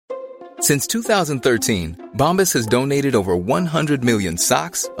Since 2013, Bombas has donated over 100 million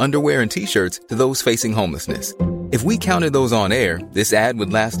socks, underwear, and T-shirts to those facing homelessness. If we counted those on air, this ad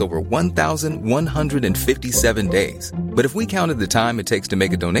would last over 1,157 days. But if we counted the time it takes to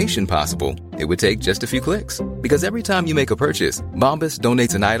make a donation possible, it would take just a few clicks. Because every time you make a purchase, Bombas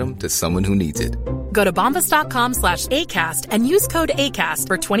donates an item to someone who needs it. Go to bombas.com/ACAST and use code ACAST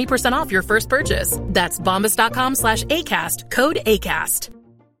for 20% off your first purchase. That's bombas.com/ACAST, code ACAST.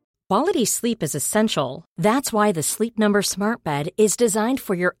 Quality sleep is essential. That's why the Sleep Number Smart Bed is designed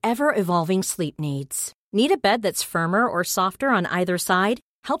for your ever-evolving sleep needs. Need a bed that's firmer or softer on either side?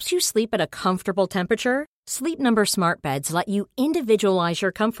 Helps you sleep at a comfortable temperature? Sleep Number Smart Beds let you individualize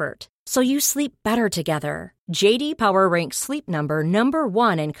your comfort, so you sleep better together. JD Power ranks Sleep Number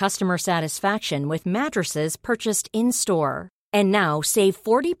 #1 in customer satisfaction with mattresses purchased in-store. And now save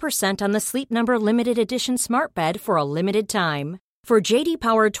 40% on the Sleep Number Limited Edition Smart Bed for a limited time. For JD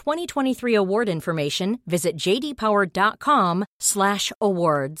Power 2023 award information, visit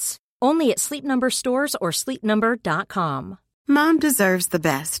jdpower.com/awards. Only at Sleep Number stores or sleepnumber.com. Mom deserves the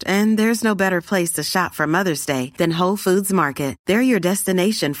best, and there's no better place to shop for Mother's Day than Whole Foods Market. They're your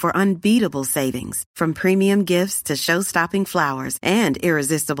destination for unbeatable savings, from premium gifts to show-stopping flowers and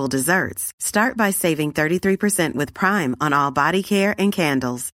irresistible desserts. Start by saving 33% with Prime on all body care and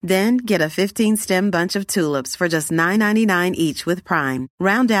candles. Then get a 15-stem bunch of tulips for just $9.99 each with Prime.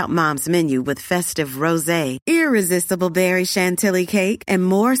 Round out Mom's menu with festive rosé, irresistible berry chantilly cake, and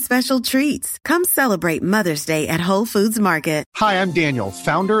more special treats. Come celebrate Mother's Day at Whole Foods Market. Hi, I'm Daniel,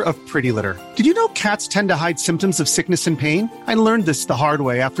 founder of Pretty Litter. Did you know cats tend to hide symptoms of sickness and pain? I learned this the hard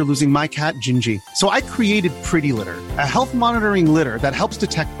way after losing my cat, Gingy. So I created Pretty Litter, a health monitoring litter that helps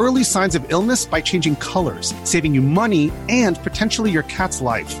detect early signs of illness by changing colors, saving you money and potentially your cat's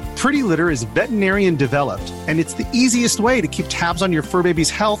life. Pretty Litter is veterinarian developed, and it's the easiest way to keep tabs on your fur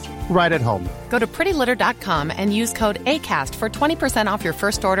baby's health right at home. Go to prettylitter.com and use code ACAST for 20% off your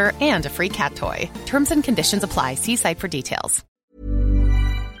first order and a free cat toy. Terms and conditions apply. See site for details.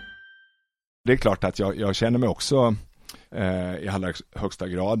 Det är klart att jag känner mig också i allra högsta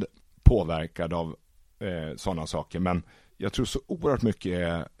grad påverkad av sådana saker. Men jag tror så oerhört mycket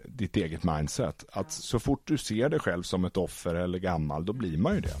är ditt eget mindset. Att så fort du ser dig själv som ett offer eller gammal, då blir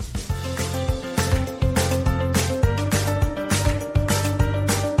man ju det.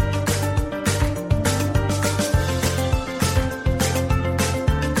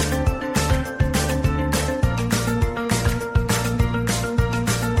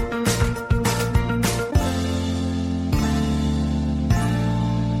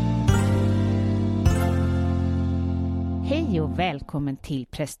 Välkommen till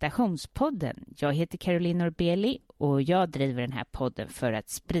Prestationspodden. Jag heter Caroline Norbeli och jag driver den här podden för att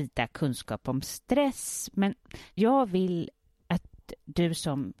sprida kunskap om stress. Men jag vill att du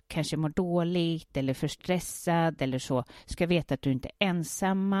som kanske mår dåligt eller för stressad eller så ska veta att du inte är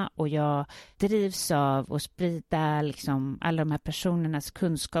ensamma. Och jag drivs av att sprida liksom alla de här personernas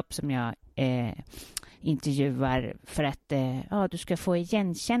kunskap som jag intervjuar för att du ska få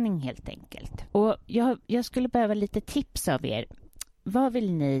igenkänning helt enkelt. Och jag skulle behöva lite tips av er. Vad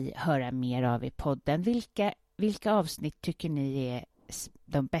vill ni höra mer av i podden? Vilka avsnitt tycker ni är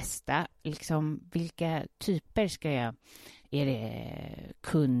de bästa? Liksom, vilka typer ska jag... Är det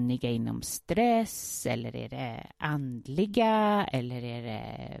kunniga inom stress? Eller är det andliga? Eller är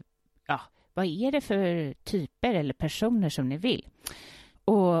det... vad är det för typer eller personer som ni vill?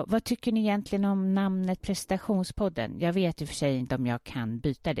 Och vad tycker ni egentligen om namnet Prestationspodden? Jag vet i och för sig inte om jag kan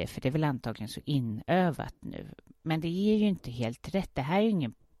byta det, för det är väl antagligen så inövat nu. Men det är ju inte helt rätt. Det här är ju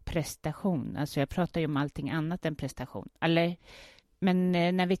ingen prestation. Alltså jag pratar ju om allting annat än prestation. Men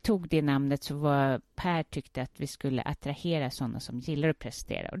när vi tog det namnet så var Per tyckte att vi skulle attrahera sådana som gillar att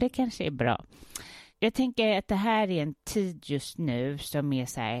prestera. Och det kanske är bra. Jag tänker att det här är en tid just nu som är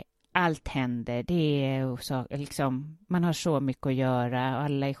så här... Allt händer, det är så, liksom, man har så mycket att göra och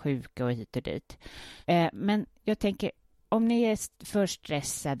alla är sjuka och hit och dit. Men jag tänker, om ni är för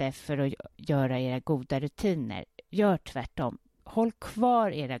stressade för att göra era goda rutiner, gör tvärtom. Håll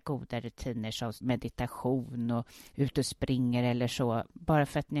kvar era goda rutiner som meditation och ut och springer eller så, bara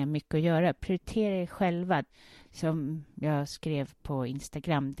för att ni har mycket att göra. Prioritera er själva. Som jag skrev på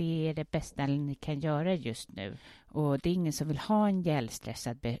Instagram, det är det bästa ni kan göra just nu. Och det är ingen som vill ha en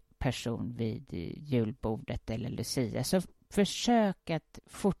ihjälstressad person vid julbordet eller Lucia. Så försök att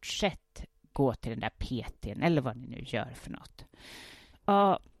fortsätta gå till den där PT:n eller vad ni nu gör för något.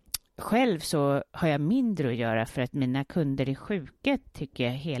 Ja, Själv så har jag mindre att göra för att mina kunder är sjuka, tycker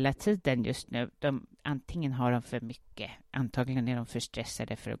jag, hela tiden just nu. Antingen har de för mycket, antagligen är de för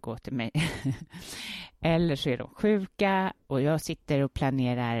stressade för att gå till mig. Eller så är de sjuka och jag sitter och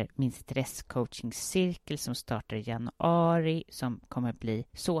planerar min stresscoachingcirkel som startar i januari, som kommer bli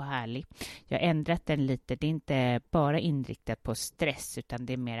så härlig. Jag har ändrat den lite, det är inte bara inriktat på stress utan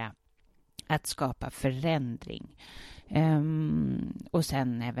det är mera att skapa förändring. Och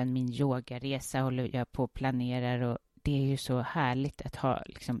sen även min yogaresa håller jag på och planerar, och det är ju så härligt att ha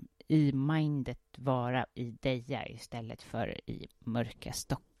liksom i mindet vara i Deja istället för i mörka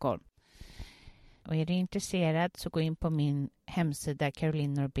Stockholm. Och är du intresserad så gå in på min hemsida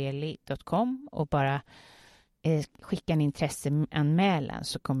carolinnorbeli.com och bara skicka en intresseanmälan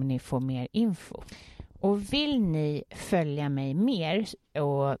så kommer ni få mer info. Och vill ni följa mig mer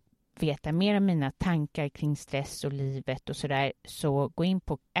och veta mer om mina tankar kring stress och livet och sådär, så gå in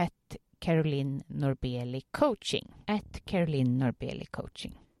på @carolinnorbeli-coaching.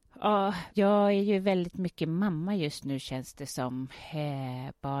 @carolinnorbeli-coaching. Ja, jag är ju väldigt mycket mamma just nu, känns det som.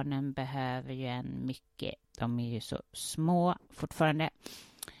 Barnen behöver ju en mycket. De är ju så små fortfarande.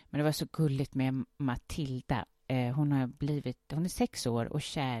 Men det var så gulligt med Matilda. Hon är 6 år och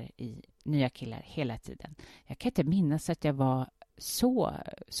kär i nya killar hela tiden. Jag kan inte minnas att jag var så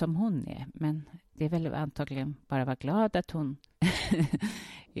som hon är, men det är väl antagligen bara vara glad att hon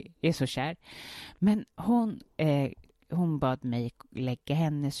är så kär. Men hon bad mig lägga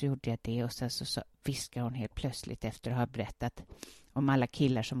henne, så gjorde jag det, och sen så viskar hon helt plötsligt efter att ha berättat om alla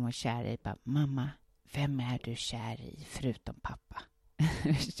killar som hon är kär i, bara, mamma, vem är du kär i förutom pappa?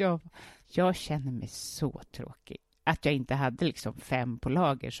 jag känner mig så tråkig att jag inte hade liksom 5 på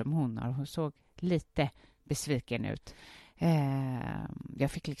lager som hon har. Hon såg lite besviken ut.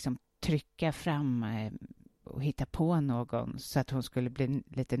 Jag fick liksom trycka fram och hitta på någon så att hon skulle bli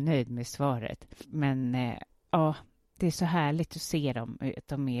lite nöjd med svaret. Men ja, det är så härligt att se dem, att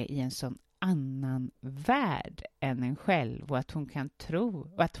de är i en sån annan värld än en själv, och att hon kan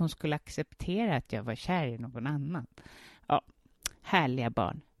tro och att hon skulle acceptera att jag var kär i någon annan. Ja, härliga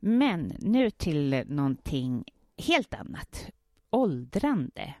barn. Men nu till någonting helt annat.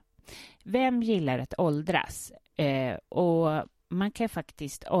 Åldrande. Vem gillar att åldras? Och man kan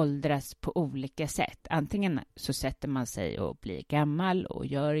faktiskt åldras på olika sätt. Antingen så sätter man sig och blir gammal och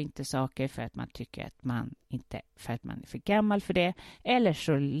gör inte saker för att man tycker att man inte, för att man är för gammal för det. Eller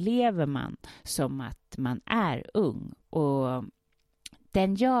så lever man som att man är ung. Och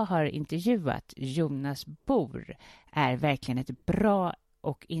den jag har intervjuat, Jonas Bor, är verkligen ett bra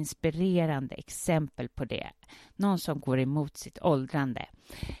och inspirerande exempel på det. Någon som går emot sitt åldrande.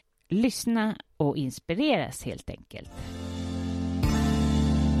 Lyssna och inspireras helt enkelt.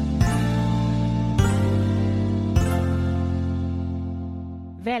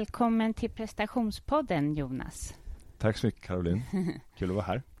 Välkommen till prestationspodden, Jonas. Tack så mycket, Caroline. Kul att vara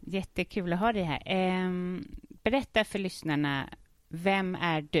här. Jättekul att ha dig här. Berätta för lyssnarna, vem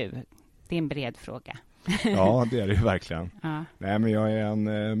är du? Det är en bred fråga. Ja, det är det ju verkligen. Ja. Nej, men jag är en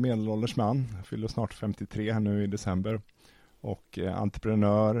medelålders man. Jag fyller snart 53 här nu i december. Och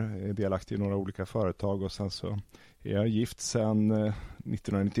entreprenör, är delaktig i några olika företag, och sen så är jag gift sedan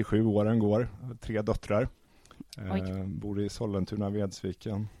 1997, åren går. 3 döttrar. Bor i Sollentuna,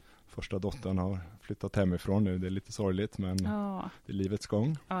 Vedsviken. Första dottern har flyttat hemifrån nu. Det är lite sorgligt, men det är livets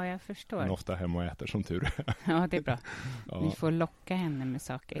gång. Ja, jag förstår. Men ofta hemma och äter som tur. Ja, det är bra. Ja. Ni får locka henne med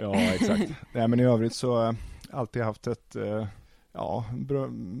saker. Ja, exakt. Nej, men i övrigt så har jag alltid haft ett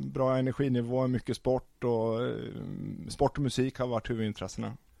bra energinivå, mycket sport, och sport och musik har varit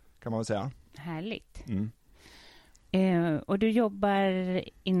huvudintressena, kan man väl säga. Härligt. Och du jobbar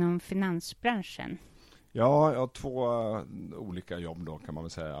inom finansbranschen? Ja, jag har 2 olika jobb då, kan man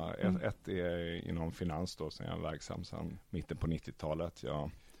väl säga. Ett är inom finans då, så är jag verksam sedan mitten på 90-talet.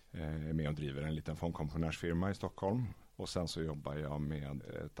 Jag är med och driver en liten fondkommissionärsfirma i Stockholm. Och sen så jobbar jag med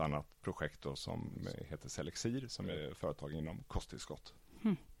ett annat projekt då som heter Selexir, som är företag inom kosttillskott.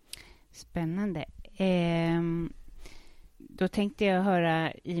 Spännande. Då tänkte jag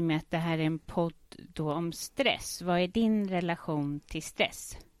höra, i och med att det här är en podd då om stress, vad är din relation till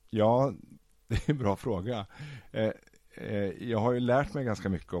stress? Ja, det är en bra fråga. Jag har ju lärt mig ganska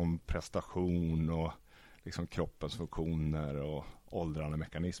mycket om prestation och liksom kroppens funktioner och åldrande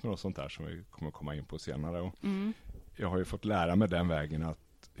mekanismer och sånt där, som vi kommer komma in på senare. Och jag har ju fått lära mig den vägen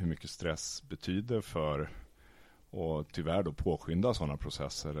att hur mycket stress betyder för, och tyvärr då påskynda sådana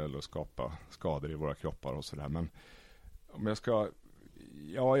processer eller skapa skador i våra kroppar och sådär. Men om jag ska...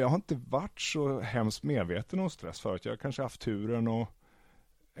 Ja, jag har inte varit så hemskt medveten om stress förut. Jag har kanske haft turen och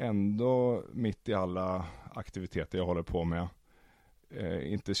ändå mitt i alla aktiviteter jag håller på med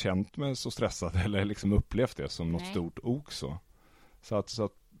inte känt mig så stressad eller liksom upplevt det som något stort ok så att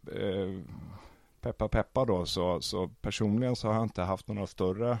peppa då så personligen så har jag inte haft några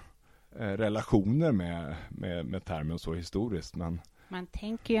större relationer med termen så historiskt, men man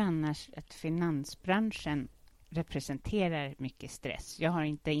tänker ju annars att finansbranschen representerar mycket stress. Jag har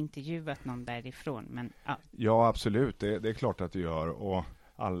inte intervjuat någon därifrån, men ja, absolut. Det är klart att det gör, och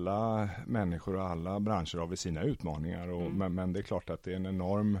alla människor och alla branscher har väl sina utmaningar, men det är klart att det är en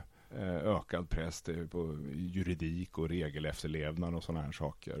enorm ökad press på juridik och regelefterlevnad och sådana här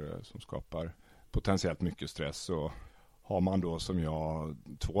saker som skapar potentiellt mycket stress. Och har man då som jag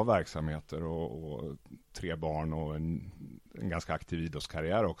 2 verksamheter och 3 barn och en ganska aktiv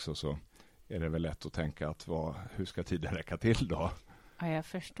idrottskarriär också, så är det väl lätt att tänka att hur ska tiden räcka till då? Ja, jag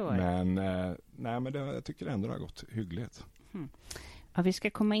förstår. Men jag tycker ändå det har gått hyggligt. Ja, vi ska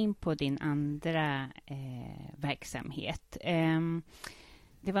komma in på din andra verksamhet.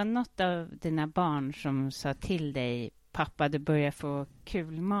 Det var något av dina barn som sa till dig, pappa, du börjar få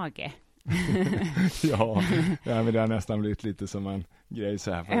kulmage. Ja, men det har nästan blivit lite som en grej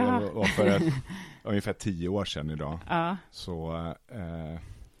så här. För ungefär 10 år sedan idag så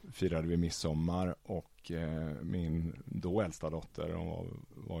firade vi midsommar, och min då äldsta dotter, hon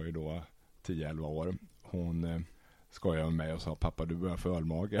var ju då 10-11 år, hon skojade med mig och sa, pappa, du börjar få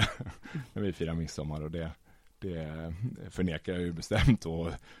ölmage när vi firar midsommar, och det förnekar jag ju bestämt,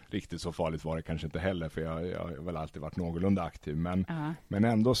 och riktigt så farligt var det kanske inte heller, för jag har väl alltid varit någorlunda aktiv, men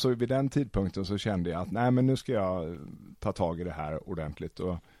ändå så vid den tidpunkten så kände jag att men nu ska jag ta tag i det här ordentligt,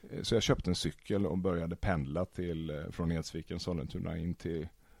 och så jag köpte en cykel och började pendla från Edsviken, Sollentuna in till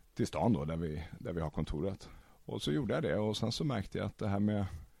stan då, där vi har kontoret, och så gjorde jag det, och sen så märkte jag att det här med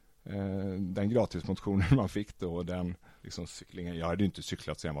den gratismotionen man fick då, och den liksom cyklingen, jag hade ju inte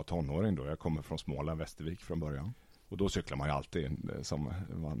cyklat sedan jag var tonåring då, jag kommer från Småland, Västervik från början, och då cyklar man ju alltid som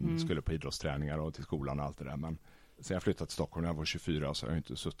man skulle på idrottsträningar och till skolan och allt det där, men sen jag flyttade till Stockholm när jag var 24 så har jag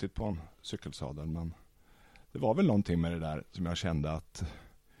inte suttit på en cykelsadel, men det var väl någonting med det där som jag kände att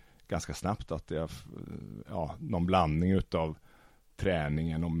ganska snabbt att någon blandning utav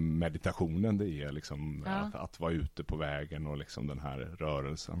träningen och meditationen det är liksom att vara ute på vägen och liksom den här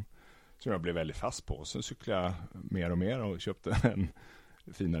rörelsen som jag blev väldigt fast på. Så cyklade jag mer och mer och köpte en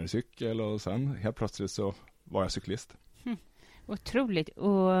finare cykel, och sen helt plötsligt så var jag cyklist. Otroligt.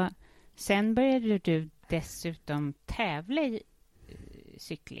 Och sen började du dessutom tävla i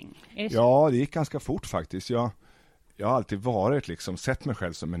cykling. Ja, det gick ganska fort faktiskt. Jag har alltid varit sett mig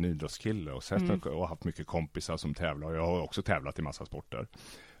själv som en idrottskille och haft mycket kompisar som tävlar, och jag har också tävlat i massa sporter.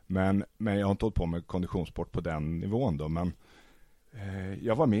 Men jag har inte hållit på med konditionssport på den nivån då, men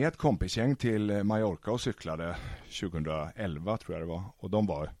jag var med ett kompisgäng till Mallorca och cyklade 2011 tror jag det var, och de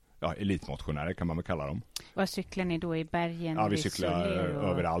var elitmotionärer kan man väl kalla dem. Vad cyklar ni då i bergen? Ja, vi cyklar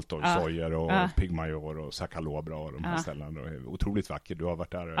överallt då, Sojer och Pigmajor och Sacalobra och de här ställena. Det är otroligt vackert, du har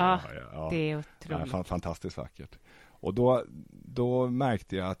varit där. Ja, det är otroligt. Fantastiskt vackert. Och då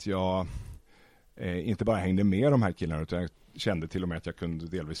märkte jag att jag inte bara hängde med de här killarna, utan jag kände till och med att jag kunde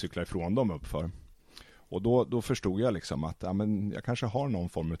delvis cykla ifrån dem uppför. Och då förstod jag att jag kanske har någon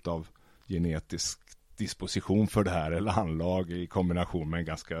form av genetisk disposition för det här, eller handlag i kombination med en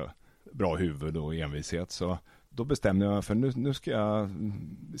ganska bra huvud och envishet. Så då bestämde jag mig för nu ska jag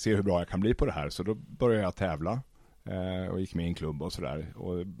se hur bra jag kan bli på det här. Så då började jag tävla och gick med i en klubb och sådär.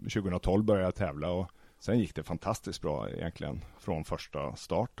 Och 2012 började jag tävla, och sen gick det fantastiskt bra egentligen från första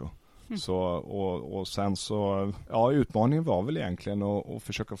start då. Så, och sen så, utmaningen var väl egentligen att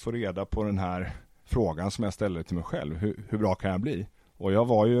försöka få reda på den här frågan som jag ställde till mig själv. Hur bra kan jag bli? Och jag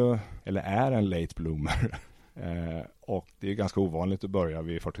är en late bloomer. Och det är ganska ovanligt att börja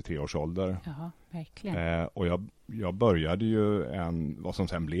vid 43 års ålder. Ja, verkligen. Och jag började ju vad som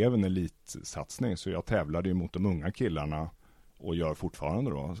sen blev en elitsatsning. Så jag tävlade ju mot de unga killarna, och gör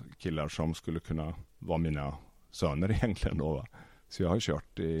fortfarande då killar som skulle kunna vara mina söner egentligen då. Så jag har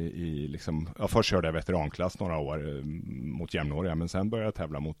kört först körde jag veteranklass några år mot jämnåriga, men sen började jag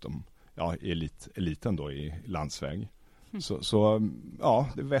tävla mot dem, eliten då i landsväg. Så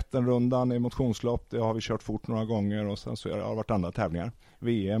Vätternrundan i motionslopp, det har vi kört fort några gånger, och sen så har det varit andra tävlingar,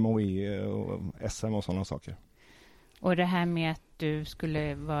 VM och SM och sådana saker. Och det här med att du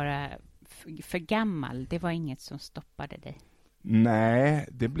skulle vara för gammal, det var inget som stoppade dig? Nej,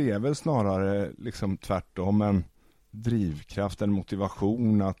 det blev väl snarare tvärtom, en drivkraft, en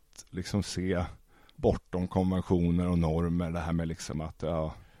motivation att se bortom konventioner och normer, det här med att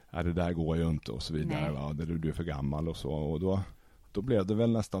det där går ju inte och så vidare, du är för gammal och så, och då blev det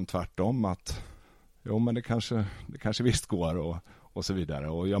väl nästan tvärtom, att men det kanske visst går och så vidare,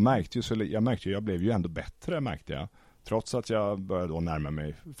 och jag märkte jag blev ju ändå bättre, märkte jag, Trots att jag började då närma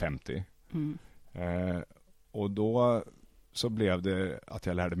mig 50. Och då så blev det att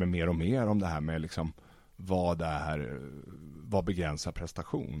jag lärde mig mer och mer om det här med liksom vad begränsar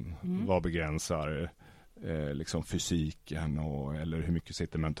prestation? Vad begränsar liksom fysiken eller hur mycket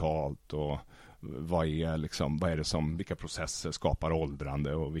sitter mentalt och vad är det som vilka processer skapar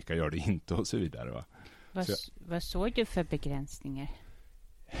åldrande och vilka gör det inte och så vidare. Va? Vad såg du för begränsningar?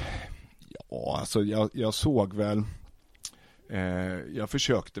 Ja, alltså jag såg väl jag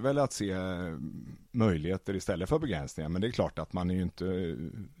försökte väl att se möjligheter istället för begränsningar, men det är klart att man är ju inte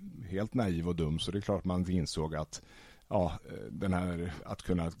helt naiv och dum, så det är klart att man insåg att den här att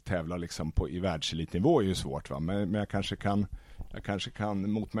kunna tävla liksom i världselitnivå är ju svårt, va? Men jag kanske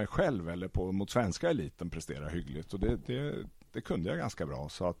kan mot mig själv eller mot svenska eliten prestera hyggligt, och det kunde jag ganska bra,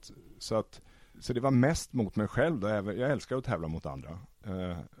 så det var mest mot mig själv då. Jag älskar att tävla mot andra,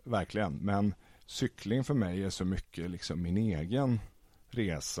 verkligen, men cykling för mig är så mycket liksom min egen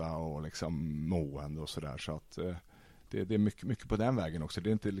resa och liksom mående och sådär, så att det är mycket på den vägen också. Det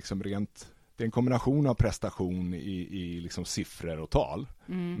är inte liksom rent, det är en kombination av prestation i liksom siffror och tal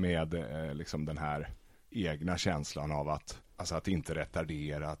med liksom den här egna känslan av att inte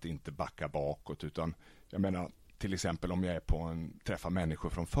retardera, att inte backa bakåt, utan jag menar till exempel om jag är träffar människor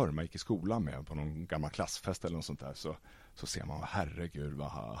från förr man gick i skolan med på någon gammal klassfest eller något sånt där, så ser man, herregud vad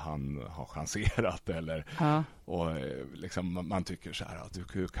han har chanserat, eller och liksom man tycker så här att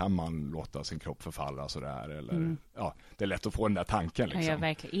hur kan man låta sin kropp förfalla så där, eller det är lätt att få den där tanken liksom. Ja,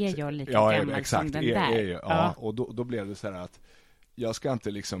 verkligen. Är jag lika gammal exakt, som den där? Och då blev det så här att jag ska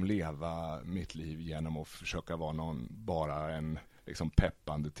inte liksom leva mitt liv genom att försöka vara bara en liksom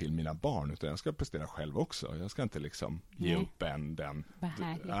peppande till mina barn, utan jag ska prestera själv också. Jag ska inte liksom ge upp den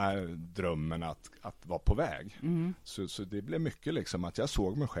drömmen att vara på väg. Så det blev mycket liksom att jag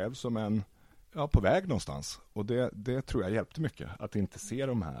såg mig själv som på väg någonstans, och det tror jag hjälpte mycket att inte se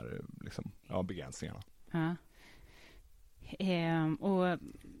de här liksom, begränsningarna. Och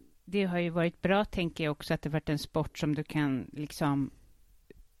det har ju varit bra, tänker jag också, att det varit en sport som du kan liksom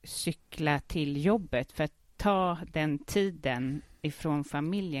cykla till jobbet, för att ta den tiden ifrån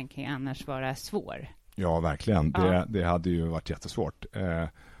familjen kan ju annars vara svår. Ja, verkligen. Det hade ju varit jättesvårt.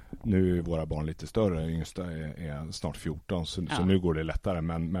 Nu är våra barn lite större. Yngsta är snart 14, så nu går det lättare.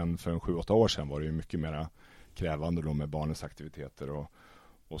 Men för 7-8 år sedan var det ju mycket mer krävande då med barnens aktiviteter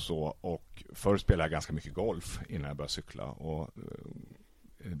och så. Och förr spelade jag ganska mycket golf innan jag började cykla. Och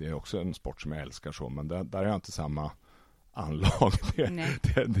det är också en sport som jag älskar så. Men där har jag inte samma anlag. Det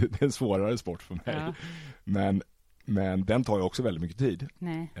är en svårare sport för mig. Men den tar ju också väldigt mycket tid.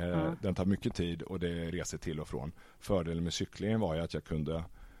 Den tar mycket tid och det reser till och från. Fördelen med cyklingen var ju att jag kunde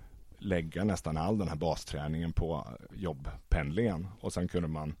lägga nästan all den här basträningen på jobbpendlingen. Och sen kunde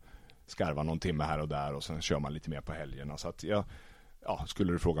man skarva någon timme här och där och sen kör man lite mer på helgerna. Så att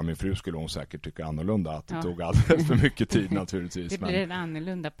skulle du fråga min fru skulle hon säkert tycka annorlunda, att det tog alldeles för mycket tid naturligtvis. Det blir en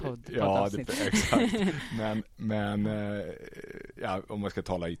annorlunda podd. Exakt. Men om man ska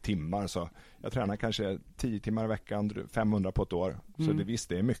tala i timmar, så jag tränar kanske 10 timmar i veckan, 500 på ett år. Så det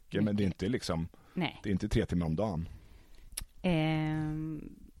är mycket, men det är inte liksom, det är inte 3 timmar om dagen.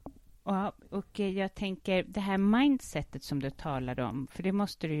 Och jag tänker, det här mindsetet som du talade om, för det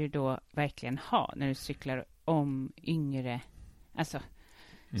måste du ju då verkligen ha när du cyklar om yngre, alltså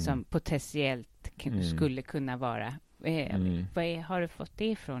som potentiellt skulle kunna vara. Har du fått det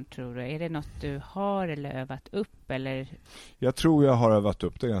ifrån, tror du? Är det något du har eller övat upp? Eller? Jag tror jag har övat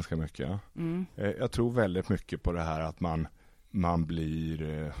upp det ganska mycket. Jag tror väldigt mycket på det här att man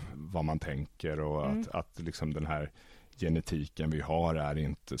blir vad man tänker, och att liksom den här genetiken vi har är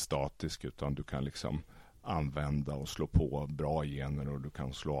inte statisk, utan du kan liksom använda och slå på bra gener och du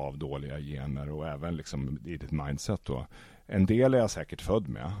kan slå av dåliga gener, och även liksom i ditt mindset då. En del är jag säkert född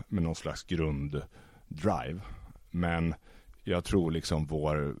med någon slags grunddrive, men jag tror liksom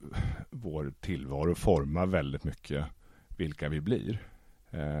vår tillvaro formar väldigt mycket vilka vi blir,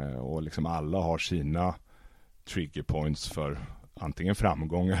 och liksom alla har sina trigger points för antingen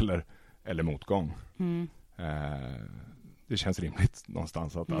framgång eller motgång. Det känns rimligt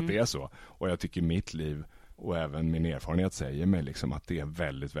någonstans att det är så. Och jag tycker mitt liv och även min erfarenhet säger mig liksom att det är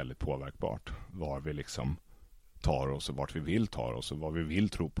väldigt, väldigt påverkbart var vi liksom tar oss och vart vi vill ta oss och vad vi vill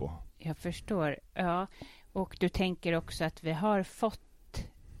tro på. Jag förstår. Ja, och du tänker också att vi har fått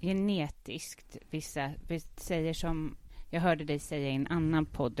genetiskt vissa, vi säger som jag hörde dig säga i en annan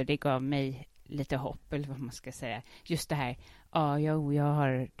podd, och det gav mig lite hopp, eller vad man ska säga. Just det här, jag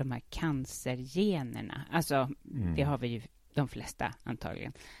har de här cancergenerna. Alltså, det har vi ju de flesta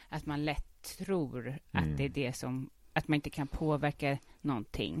antagligen. Att man lätt tror att det är det som, att man inte kan påverka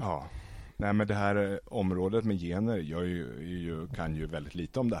någonting. Ja, Nej, men det här området med gener, jag kan ju väldigt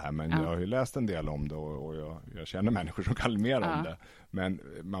lite om det här, men jag har ju läst en del om det och jag känner människor som kan mer om det.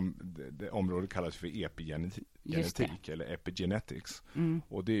 Men det området kallas för epigenetik eller epigenetics.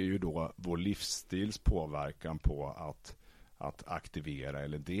 Och det är ju då vår livsstils påverkan på att aktivera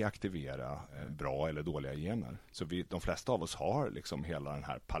eller deaktivera bra eller dåliga gener. Så de flesta av oss har liksom hela den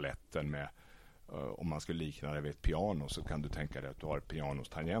här paletten med, om man skulle likna det vid ett piano, så kan du tänka dig att du har pianos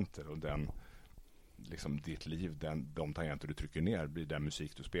tangenter och liksom ditt liv, de tangenter du trycker ner blir den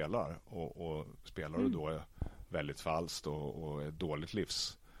musik du spelar. Och spelar du då väldigt falskt och dåligt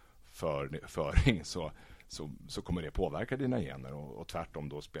livsföring så kommer det påverka dina gener, och tvärtom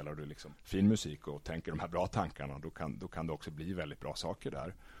då spelar du liksom fin musik och tänker de här bra tankarna, då kan det också bli väldigt bra saker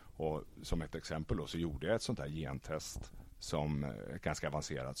där. Och som ett exempel då, så gjorde jag ett sånt här gentest som ganska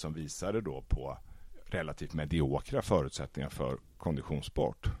avancerat, som visade då på relativt mediokra förutsättningar för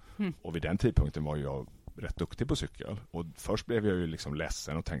konditionssport. Och vid den tidpunkten var jag rätt duktig på cykel. Och först blev jag ju liksom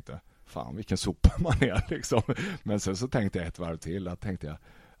ledsen och tänkte, fan vilken sopa man är liksom. Men sen så tänkte jag ett varv till,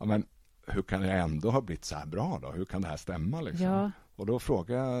 men hur kan jag ändå ha blivit så här bra då? Hur kan det här stämma liksom? Ja. Och då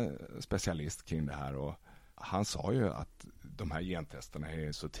frågade jag specialist kring det här, och han sa ju att de här gentesterna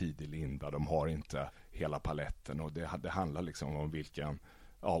är så tidigt linda, de har inte hela paletten, och det handlar liksom om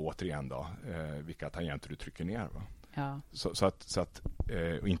vilka tangenter du trycker ner. Va? Ja. Så att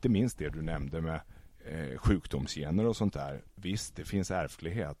och inte minst det du nämnde med sjukdomsgener och sånt där. Visst, det finns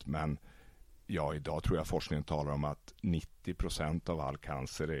ärftlighet, men idag tror jag forskningen talar om att 90% av all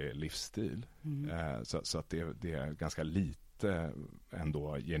cancer är livsstil. Så att det är ganska lite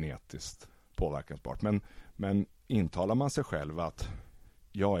ändå genetiskt påverkansbart. Men intalar man sig själv att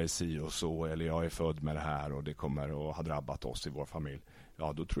jag är si och så, eller jag är född med det här och det kommer att ha drabbat oss i vår familj,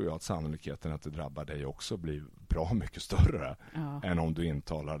 då tror jag att sannolikheten att det drabbar dig också blir bra mycket större än om du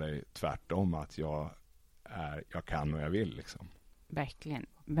intalar dig tvärtom, att jag kan och jag vill liksom.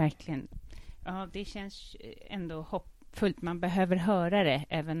 Verkligen. Ja, det känns ändå hoppfullt. Man behöver höra det,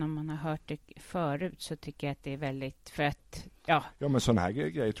 även om man har hört det förut, så tycker jag att det är väldigt, för att Ja, men sån här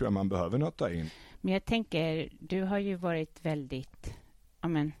grejer tror jag man behöver nöta in. Men jag tänker, du har ju varit väldigt,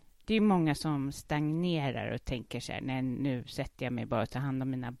 det är ju många som stagnerar och tänker så här, nej, nu sätter jag mig bara och tar hand om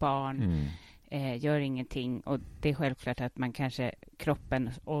mina barn, gör ingenting, och det är självklart att man kanske, kroppen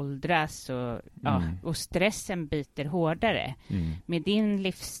åldras och stressen biter hårdare. Med din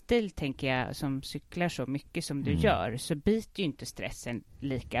livsstil, tänker jag, som cyklar så mycket som du gör, så biter ju inte stressen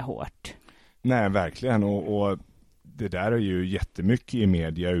lika hårt. Nej, verkligen, och det där är ju jättemycket i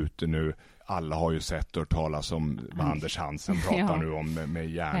media ute nu. Alla har ju sett och talas om vad Anders Hansen pratar nu om med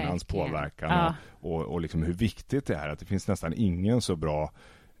hjärnans påverkan och liksom hur viktigt det är, att det finns nästan ingen så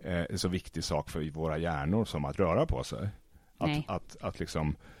viktig sak för våra hjärnor som att röra på sig. Att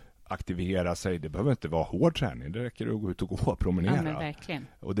liksom aktivera sig, det behöver inte vara hård träning, det räcker att gå ut och gå och promenera. Ja, men verkligen.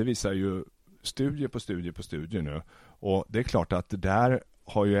 Och det visar ju studie på studie nu. Och det är klart att det där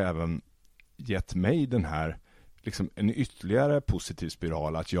har ju även gett mig den här liksom en ytterligare positiv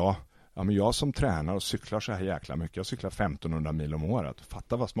spiral, att men jag som tränar och cyklar så här jäkla mycket, jag cyklar 1500 mil om året,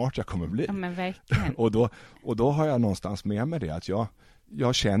 fatta vad smart jag kommer bli. Ja, men verkligen. och då har jag någonstans med mig det, att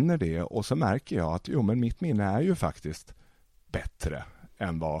jag känner det, och så märker jag att men mitt minne är ju faktiskt bättre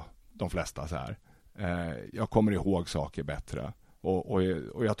än vad de flesta så här. Jag kommer ihåg saker bättre, och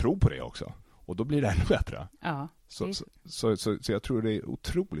jag tror på det också. Och då blir det ännu bättre. Ja, så jag tror det är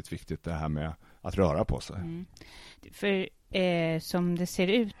otroligt viktigt det här med att röra på sig. För som det ser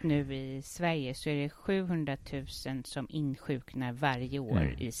ut nu i Sverige så är det 700 000 som insjuknar varje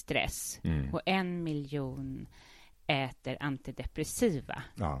år i stress. Och 1 miljon äter antidepressiva.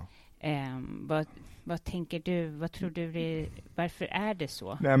 Ja. Vad tänker du? Vad tror du varför är det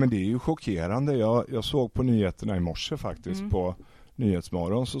så? Nej, men det är ju chockerande. Jag såg på nyheterna i morse faktiskt på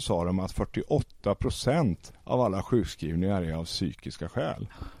Nyhetsmorgon, så sa de att 48% av alla sjukskrivningar är av psykiska skäl.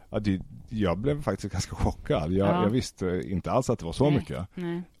 Jag blev faktiskt ganska chockad. Jag visste inte alls att det var så mycket.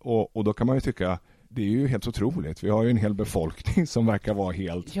 Nej. Och då kan man ju tycka, det är ju helt otroligt. Vi har ju en hel befolkning som verkar vara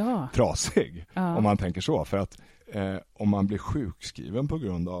helt trasig. Ja. Om man tänker så. För att om man blir sjukskriven på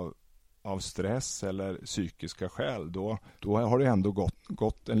grund av stress eller psykiska skäl, då har det ändå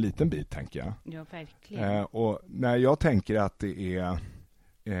gått en liten bit, tänker jag. Ja, verkligen. Och när jag tänker att det är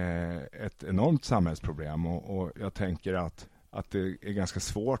ett enormt samhällsproblem, och jag tänker att det är ganska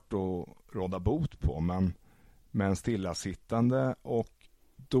svårt att råda bot på, men stillasittande och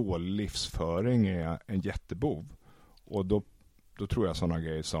dålig livsföring är en jättebov. Och då tror jag sådana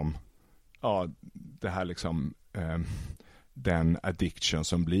grejer som det här liksom den addiction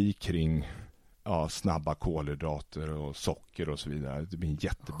som blir kring snabba kolhydrater och socker och så vidare. Det blir en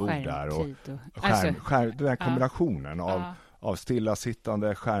jättebod där. Och den här kombinationen av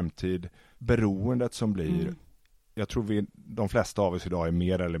stillasittande, skärmtid, beroendet som blir. Jag tror de flesta av oss idag är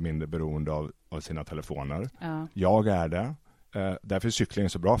mer eller mindre beroende av sina telefoner. Ja. Jag är det. Därför är cyklingen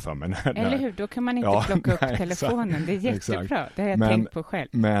så bra för mig. Eller hur? Då kan man inte plocka upp telefonen. Det är jättebra. Exakt. Det har jag tänkt på själv.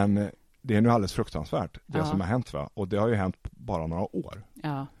 Men det är nu alldeles fruktansvärt, det som har hänt. Och det har ju hänt bara några år.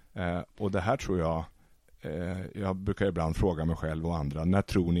 Ja. Och det här tror jag brukar ibland fråga mig själv och andra, när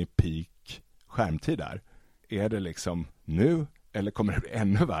tror ni peak skärmtid är? Är det liksom nu eller kommer det bli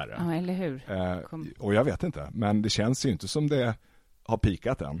ännu värre? Ja, eller hur? Och jag vet inte, men det känns ju inte som det har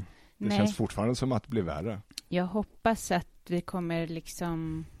pikat än. Det känns fortfarande som att det blir värre. Jag hoppas att vi kommer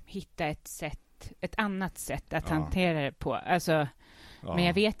liksom hitta ett annat sätt att hantera det på. Alltså, men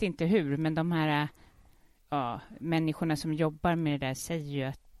jag vet inte hur, men de här människorna som jobbar med det där säger ju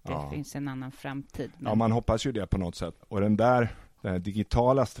att det finns en annan framtid. Men... Ja, man hoppas ju det på något sätt. Och den här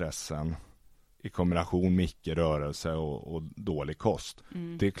digitala stressen i kombination med icke-rörelse och dålig kost,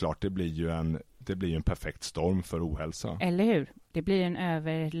 det är klart det blir ju en perfekt storm för ohälsa. Eller hur? Det blir en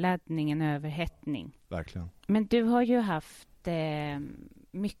överladdning, en överhettning. Verkligen. Men du har ju haft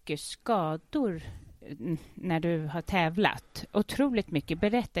mycket skador när du har tävlat. Otroligt mycket.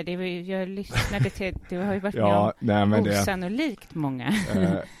 Berätta, jag lyssnade till, du har ju varit med om osannolikt många.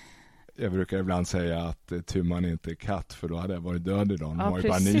 Jag brukar ibland säga att tur man inte är katt, för då hade jag varit död idag. De har ju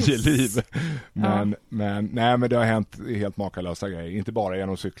bara 9 liv. Men det har hänt helt makalösa grejer. Inte bara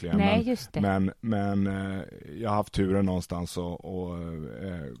genom cyklingen. Nej, just det. Men jag har haft turen någonstans och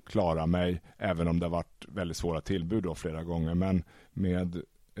klara mig, även om det har varit väldigt svåra tillbud då flera gånger. Men med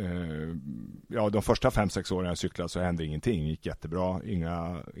de första 5-6 åren jag cyklade så hände ingenting. Gick jättebra.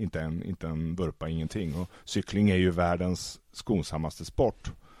 Inte en burpa, ingenting. Och cykling är ju världens skonsammaste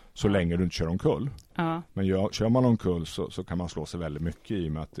sport. Så länge du inte kör omkull. Ja. Men kör man omkull så kan man slå sig väldigt mycket i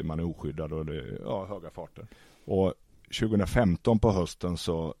och med att man är oskyddad och det är höga farter. Och 2015 på hösten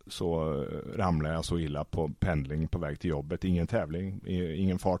så ramlade jag så illa på pendling på väg till jobbet. Ingen tävling,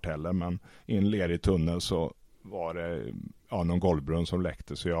 ingen fart heller, men i en lerig tunnel så var det någon golvbrunn som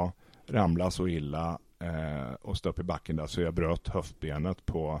läckte, så jag ramlade så illa och stöp i backen där så jag bröt höftbenet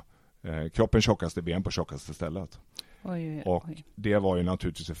på kroppens tjockaste ben på tjockaste stället. Och det var ju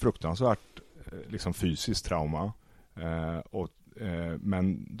naturligtvis ett fruktansvärt liksom fysiskt trauma.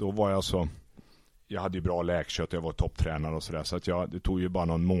 Men då var jag hade ju bra läkkött, jag var topptränare och sådär, så att det tog ju bara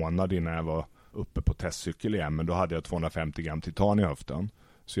någon månad innan jag var uppe på testcykel igen, men då hade jag 250 gram titan i höften.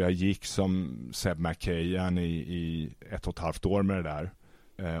 Så jag gick som Seb McKayan i 1,5 år med det där.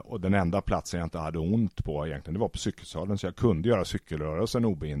 Och den enda platsen jag inte hade ont på egentligen, det var på cykelsadeln, så jag kunde göra cykelrörelsen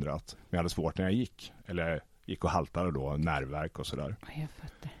obehindrat. Men jag hade svårt när jag gick och haltade då, nervvärk och sådär. Jag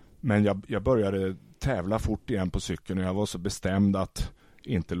fattar. Men jag började tävla fort igen på cykeln och jag var så bestämd att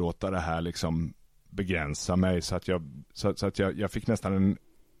inte låta det här liksom begränsa mig, så att jag fick nästan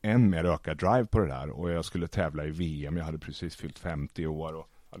en mer ökad drive på det där, och jag skulle tävla i VM. Jag hade precis fyllt 50 år och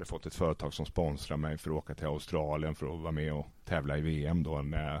hade fått ett företag som sponsrade mig för att åka till Australien för att vara med och tävla i VM då,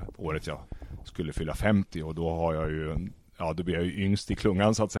 när året jag skulle fylla 50, och då har jag ju då blir jag ju yngst i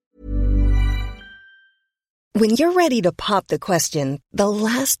klungan så att säga. When you're ready to pop the question, the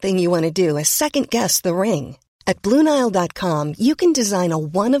last thing you want to do is second guess the ring. At BlueNile.com, you can design a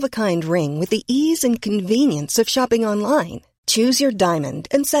one-of-a-kind ring with the ease and convenience of shopping online. Choose your diamond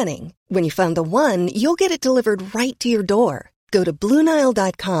and setting. When you find the one, you'll get it delivered right to your door. Go to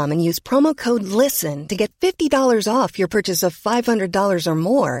BlueNile.com and use promo code LISTEN to get $50 off your purchase of $500 or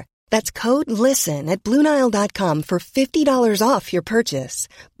more. That's code LISTEN at BlueNile.com for $50 off your purchase.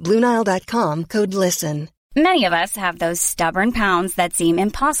 BlueNile.com, code LISTEN. Many of us have those stubborn pounds that seem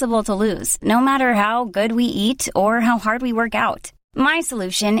impossible to lose, no matter how good we eat or how hard we work out. My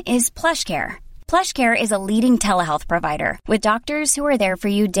solution is PlushCare. PlushCare is a leading telehealth provider with doctors who are there for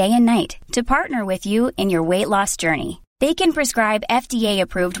you day and night to partner with you in your weight loss journey. They can prescribe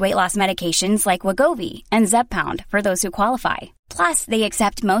FDA-approved weight loss medications like Wegovy and Zepbound for those who qualify. Plus, they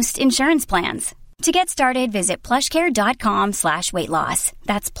accept most insurance plans. To get started, visit plushcare.com/weightloss.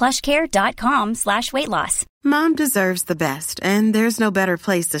 That's plushcare.com/weightloss. Mom deserves the best, and there's no better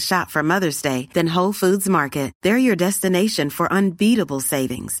place to shop for Mother's Day than Whole Foods Market. They're your destination for unbeatable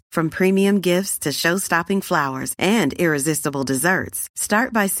savings, from premium gifts to show-stopping flowers and irresistible desserts.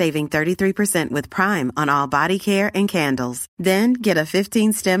 Start by saving 33% with Prime on all body care and candles. Then get a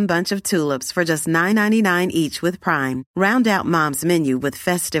 15-stem bunch of tulips for just $9.99 each with Prime. Round out Mom's menu with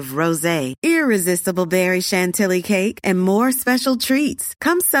festive rosé, irresistible berry chantilly cake, and more special treats.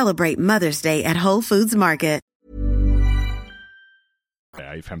 Come celebrate Mother's Day at Whole Foods Market.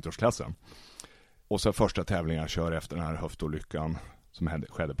 I 50-årsklassen. Och så första tävlingen jag kör efter den här höftolyckan som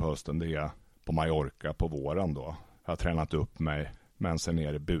skedde på hösten, det är på Mallorca på våren då. Jag har tränat upp mig, men sen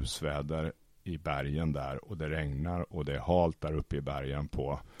är det busväder i bergen där och det regnar och det är halt där uppe i bergen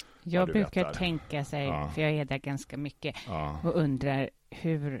på... Jag brukar tänka sig, för jag är där ganska mycket och undrar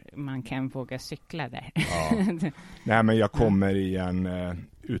hur man kan våga cykla där. Nej, men jag kommer i en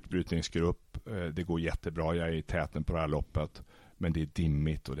utbrytningsgrupp. Det går jättebra, jag är i täten på det här loppet. Men det är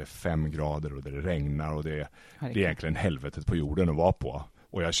dimmigt och det är 5 grader och det regnar och det är egentligen helvetet på jorden att vara på.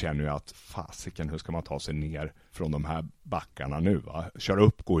 Och jag känner ju att fasiken, hur ska man ta sig ner från de här backarna nu? Va? Köra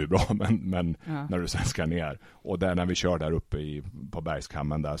upp går ju bra, men när du sen ska ner. Och där när vi kör där uppe på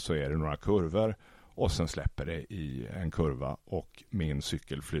bergskammen där så är det några kurvor. Och sen släpper det i en kurva och min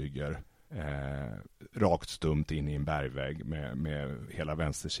cykel flyger rakt stumt in i en bergvägg med hela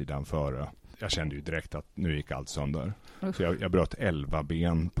vänstersidan före. Jag kände ju direkt att nu gick allt sönder. Så jag bröt 11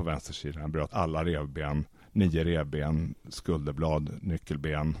 ben på vänstersidan. Jag bröt alla revben. 9 revben, skulderblad,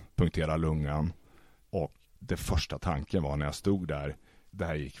 nyckelben, punktera lungan. Och det första tanken var när jag stod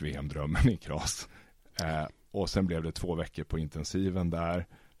där gick VM-drömmen i kras. Och sen blev det 2 veckor på intensiven där.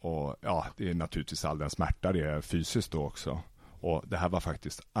 Och ja, det är naturligtvis all den smärta det är fysiskt då också. Och det här var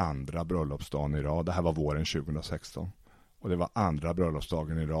faktiskt andra bröllopsdagen i rad. Det här var våren 2016. Och det var andra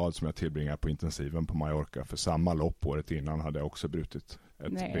bröllopsdagen i rad som jag tillbringade på intensiven på Mallorca. För samma lopp året innan hade jag också brutit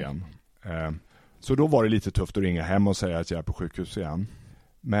ett ben. Så då var det lite tufft att ringa hem och säga att jag är på sjukhus igen.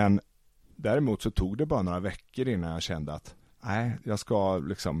 Men däremot så tog det bara några veckor innan jag kände att nej, jag ska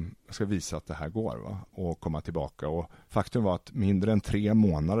visa att det här går, va? Och komma tillbaka. Och faktum var att mindre än 3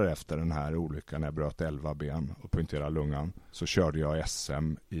 månader efter den här olyckan när jag bröt 11 ben och punkterade lungan så körde jag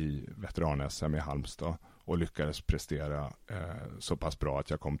SM i veteran-SM i Halmstad och lyckades prestera så pass bra att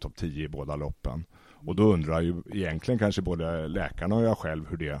jag kom topp 10 i båda loppen. Och då undrar ju egentligen kanske både läkarna och jag själv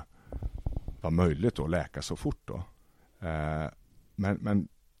hur det var möjligt att läka så fort då. Men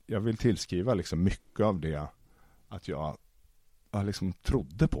jag vill tillskriva liksom mycket av det att jag liksom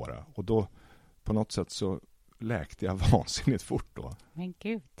trodde på det. Och då på något sätt så läkte jag vansinnigt fort då. Men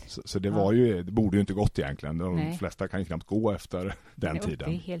gud. Så det var ju, det borde ju inte gått egentligen. De flesta kan ju knappt gå efter den tiden.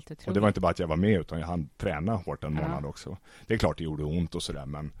 Det är helt otroligt. Och det var inte bara att jag var med utan jag hann träna hårt en månad också. Det är klart det gjorde ont och sådär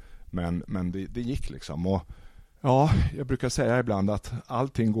men det gick liksom. Och ja, jag brukar säga ibland att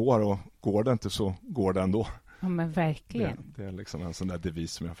allting går och går det inte så går det ändå. Ja, men verkligen. Det är liksom en sån där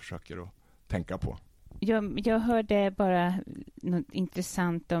devis som jag försöker att tänka på. Jag hörde bara något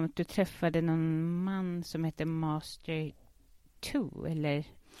intressant om att du träffade någon man som heter Master 2, eller?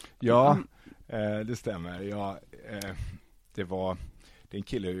 Ja, det stämmer. Det är en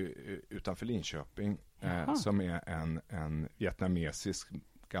kille utanför Linköping som är en vietnamesisk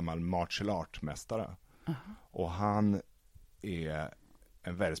gammal martial art-mästare. Och han är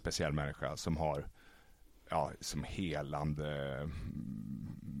en väldigt speciell människa som har som helande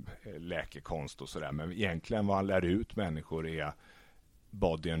läkekonst och sådär. Men egentligen vad han lär ut människor är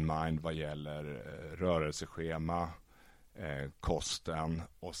body and mind vad gäller rörelseschema, kosten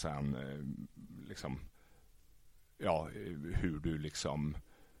och sen hur du liksom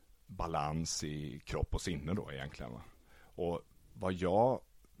balans i kropp och sinne då egentligen. Va? Och vad jag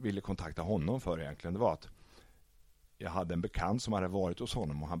ville kontakta honom för egentligen det var att jag hade en bekant som hade varit hos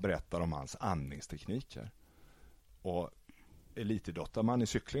honom och han berättade om hans andningstekniker. Och elitidrottar man i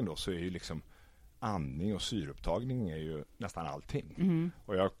cykling då så är ju liksom andning och syreupptagning är ju nästan allting. Mm.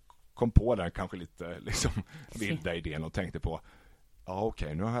 Och jag kom på den kanske lite liksom vilda idén och tänkte på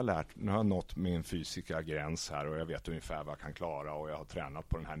nu har jag nått min fysiska gräns här och jag vet ungefär vad jag kan klara och jag har tränat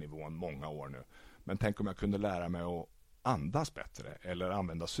på den här nivån många år nu. Men tänk om jag kunde lära mig att andas bättre eller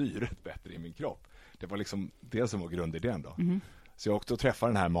använda syret bättre i min kropp. Det var liksom det som var grundidén då. Mm. Så jag åkte och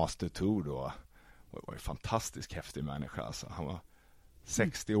träffade den här Master 2 då. Och det var en fantastisk häftig människa. Alltså. Han var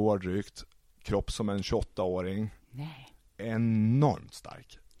 60 år drygt. Kropp som en 28-åring. Nej. Enormt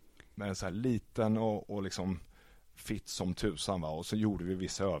stark. Men så här liten och liksom fit som tusan. Va? Och så gjorde vi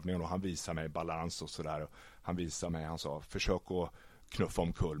vissa övningar och han visade mig balans och sådär. Han visade mig, han sa försök att knuffa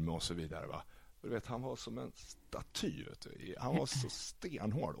omkull med och så vidare. Va? Och du vet, han var som en staty. Vet du. Han var så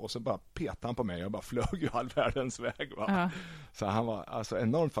stenhård. Och så bara petade han på mig och bara flög ju all världens väg. Va? Ja. Så han var alltså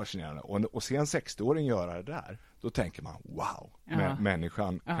enormt fascinerande. Och se en 60-åring göra det där, då tänker man, wow.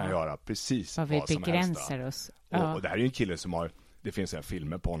 Människan kan göra precis vad som helst. Oss. Och det här är ju en kille som har, det finns en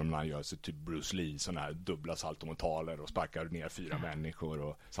filmer på honom när han gör sig typ Bruce Lee, sådana här dubbla saltomortaler och sparkar ner 4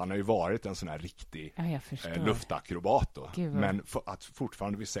 människor. Så han har ju varit en sån här riktig luftakrobat då. Men att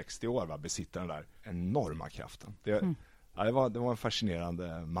fortfarande vid 60 år besitta den där enorma kraften. Det var en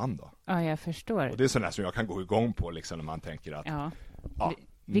fascinerande man då. Ja, jag förstår. Och det är sådana som jag kan gå igång på liksom, när man tänker att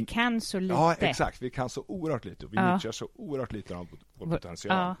Vi kan så lite. Ja, exakt. Vi kan så oerhört lite. Vi nyttjar så oerhört lite av vår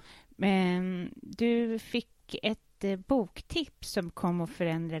potential. Ja, men du fick ett boktips som kom att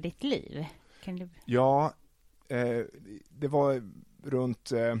förändra ditt liv. Kan du... Ja, det var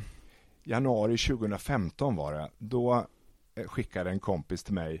runt januari 2015 var det. Då skickade en kompis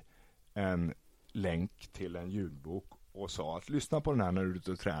till mig en länk till en ljudbok och sa att lyssna på den här när du är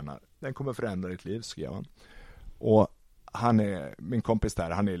ute och tränar. Den kommer förändra ditt liv, skrev han. Och min kompis där,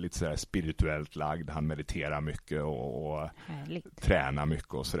 han är lite så där spirituellt lagd. Han mediterar mycket och tränar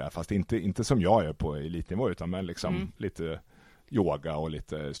mycket och sådär. Fast inte som jag är på elitnivå, utan men liksom lite yoga och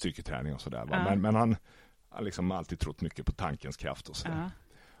lite styrketräning och sådär. Ja. Men han har liksom alltid trott mycket på tankens kraft och sådär. Ja.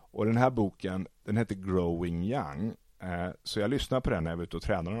 Och den här boken, den heter Growing Young. Så jag lyssnade på den när jag var ute och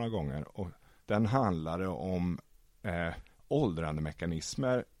tränade några gånger. Och den handlade om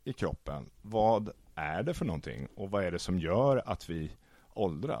åldrandemekanismer i kroppen. Vad är det för någonting? Och vad är det som gör att vi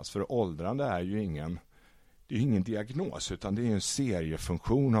åldras? För åldrande är ju ingen diagnos, utan det är en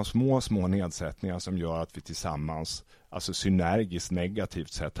seriefunktion av små nedsättningar som gör att vi tillsammans, alltså synergiskt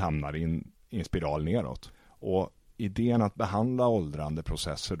negativt sett, hamnar i en spiral neråt. Och idén att behandla åldrande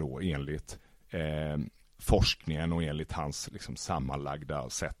processer då enligt forskningen och enligt hans liksom sammanlagda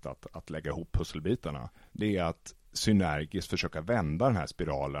sätt att lägga ihop pusselbitarna, det är att synergiskt försöka vända den här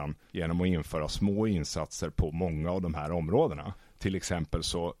spiralen genom att införa små insatser på många av de här områdena. Till exempel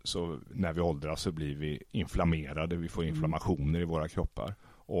så när vi åldras så blir vi inflammerade, vi får inflammationer i våra kroppar.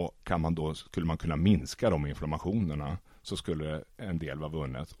 Och skulle man kunna minska de inflammationerna, så skulle en del vara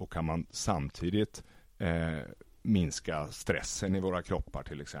vunnet. Och kan man samtidigt minska stressen i våra kroppar,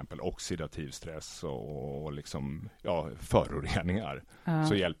 till exempel oxidativ stress och liksom, föroreningar,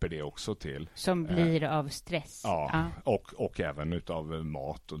 så hjälper det också till. Som blir av stress. Ja. Och även utav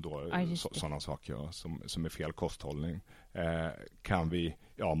mat och då sådana saker som är fel kosthållning. Kan vi,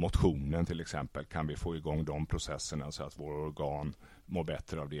 motionen till exempel, kan vi få igång de processerna så att våra organ mår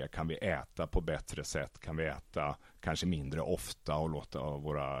bättre av det? Kan vi äta på bättre sätt? Kan vi äta kanske mindre ofta och låta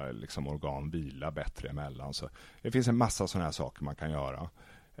våra liksom organ vila bättre emellan? Så det finns en massa sådana här saker man kan göra.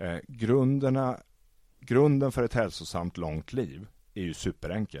 Grunden för ett hälsosamt långt liv är ju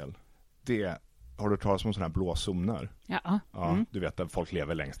superenkel. Har du talat om sådana här blå zoner? Ja. Du vet att folk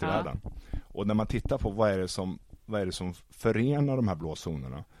lever längst i världen. Och när man tittar på vad är det som förenar de här blå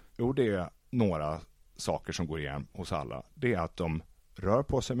zonerna? Jo, det är några saker som går igen hos alla. Det är att de rör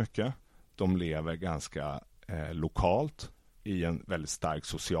på sig mycket. De lever ganska lokalt i en väldigt stark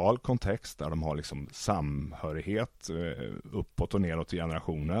social kontext där de har liksom samhörighet uppåt och neråt i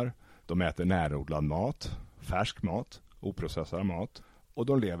generationer. De äter närodlad mat, färsk mat, oprocessad mat. Och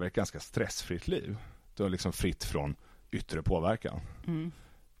de lever ett ganska stressfritt liv. De är liksom fritt från yttre påverkan.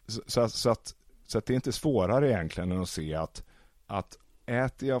 Så att det är inte svårare egentligen än att se att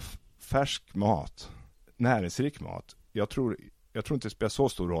äter jag färsk mat, näringsrik mat, jag tror inte det spelar så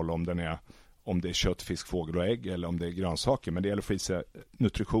stor roll om det är kött, fisk, fågel och ägg eller om det är grönsaker, men det gäller att få i sig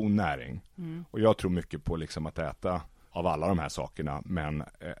nutrition, näring. Och jag tror mycket på liksom att äta av alla de här sakerna, men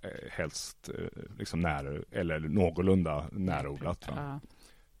helst liksom eller någorlunda närodlat.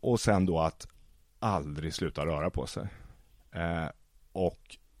 Och sen då att aldrig sluta röra på sig.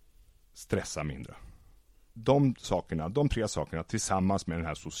 Och stressa mindre. De tre sakerna tillsammans med den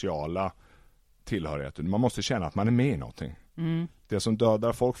här sociala tillhörigheten. Man måste känna att man är med i någonting. Det som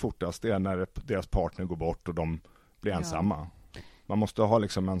dödar folk fortast, det är när deras partner går bort och de blir ensamma. Man måste ha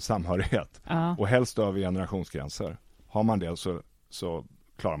liksom en samhörighet. Och helst över generationsgränser. Har man det så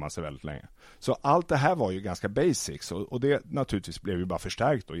klarar man sig väldigt länge. Så allt det här var ju ganska basics. Och det naturligtvis blev ju bara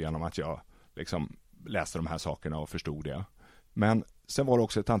förstärkt då, genom att jag liksom läste de här sakerna och förstod det. Men sen var det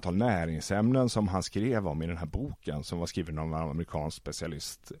också ett antal näringsämnen som han skrev om i den här boken, som var skriven av en amerikansk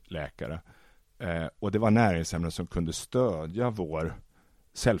specialistläkare. Och det var näringsämnen som kunde stödja vår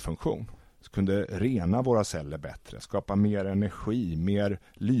cellfunktion. Som kunde rena våra celler bättre, skapa mer energi, mer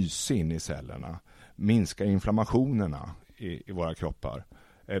lyse in i cellerna, minska inflammationerna i våra kroppar,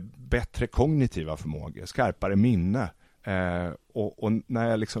 bättre kognitiva förmågor, skarpare minne. Och när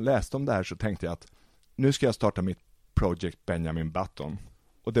jag liksom läste om det här så tänkte jag att nu ska jag starta mitt Project Benjamin Button.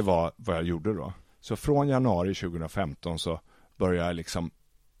 Och det var vad jag gjorde då. Så från januari 2015 så började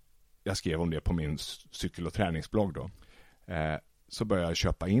jag skrev om det på min cykel- och träningsblogg då. Så började jag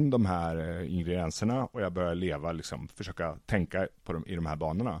köpa in de här ingredienserna och jag började försöka tänka i de här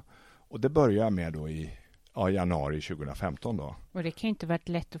banorna. Och det började jag med då i januari 2015 då. Och det kan ju inte varit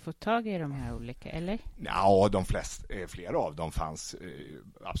lätt att få tag i de här olika, eller? Ja, flera av dem fanns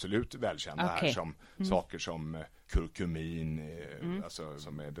absolut välkända här, som saker som kurkumin, alltså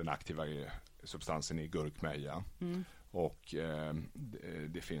som är den aktiva substansen i gurkmeja. Och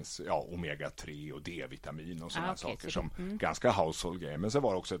det finns omega-3 och D-vitamin och sådana saker som ganska household grejer. Men så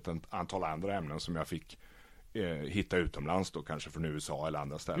var det också ett antal andra ämnen som jag fick hitta utomlands då, kanske från USA eller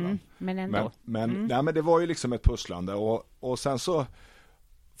andra ställen. Men ändå. Men det var ju liksom ett pusslande och sen så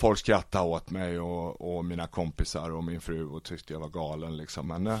folk skrattade åt mig och mina kompisar och min fru och tyckte jag var galen liksom.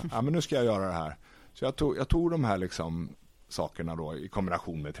 Men nu ska jag göra det här. Så jag tog de här liksom sakerna då i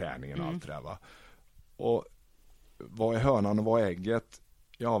kombination med träningen och allt det där, va. Och vad är hönan och vad är ägget?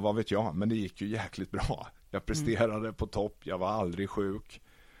 Ja, vad vet jag, men det gick ju jäkligt bra. Jag presterade på topp, jag var aldrig sjuk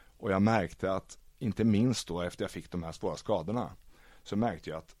och jag märkte att, inte minst då efter jag fick de här svåra skadorna, så märkte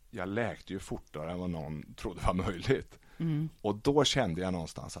jag att jag läkte ju fortare än vad någon trodde var möjligt. Och då kände jag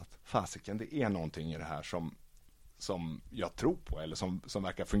någonstans att fasiken, det är någonting i det här som jag tror på, eller som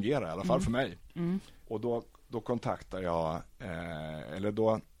verkar fungera, i alla fall för mig. Och då kontaktade jag,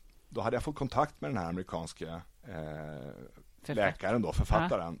 då hade jag fått kontakt med den här amerikanska läkaren då,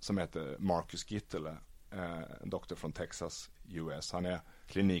 författaren, som heter Marcus Gittele, en doktor från Texas, US. Han är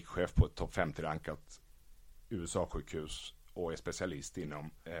klinikchef på ett topp 50-rankat USA-sjukhus och är specialist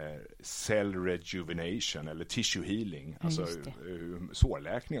inom cell rejuvenation eller tissue healing, alltså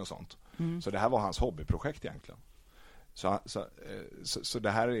sårläkning och sånt. Så det här var hans hobbyprojekt egentligen. Så det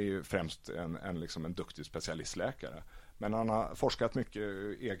här är ju främst en duktig specialistläkare. Men han har forskat mycket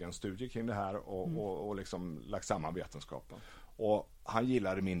egen studie kring det här och liksom lagt samman vetenskapen. Och han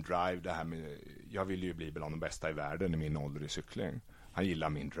gillade min drive, det här med, jag ville ju bli bland de bästa i världen i min ålder i cykling. Han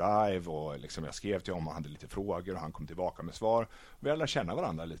gillade min drive och liksom jag skrev till honom och hade lite frågor och han kom tillbaka med svar. Vi alla känna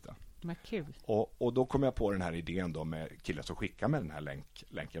varandra lite. Vad kul. Och då kom jag på den här idén då med killen som skickade med den här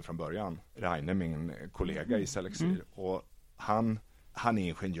länken från början. Rainer, min kollega i Selexir. Och han är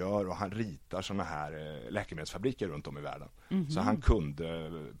ingenjör och han ritar såna här läkemedelsfabriker runt om i världen. Så han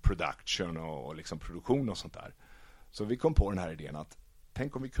kunde production och liksom produktion och sånt där. Så vi kom på den här idén att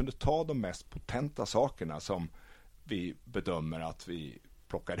tänk om vi kunde ta de mest potenta sakerna som vi bedömer att vi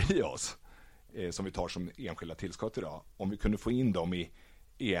plockar i oss, som vi tar som enskilda tillskott idag. Om vi kunde få in dem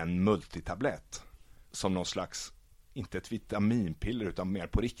i en multitablett som någon slags, inte ett vitaminpiller utan mer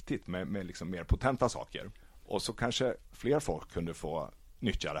på riktigt med liksom mer potenta saker. Och så kanske fler folk kunde få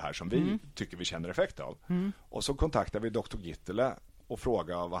nyttja det här som vi tycker vi känner effekt av. Och så kontaktade vi Dr. Gittele och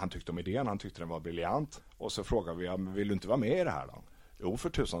frågade vad han tyckte om idén. Han tyckte den var briljant. Och så frågade vi, vill du inte vara med i det här då? Jo, för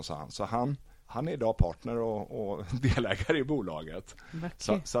tusan, sa han. Så han är idag partner och delägare i bolaget.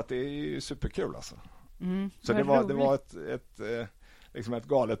 Så att det är ju superkul alltså. Så det var ett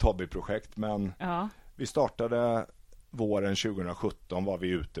galet hobbyprojekt, men vi startade våren 2017, var vi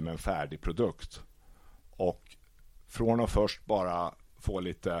ute med en färdig produkt. Och från att först bara få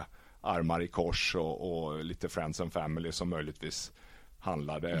lite armar i kors och lite friends and family som möjligtvis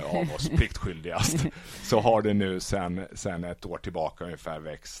handlade av oss pliktskyldigast, så har det nu sen ett år tillbaka ungefär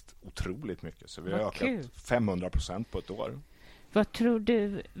växt otroligt mycket. Så vi har ökat 500% på ett år. Vad tror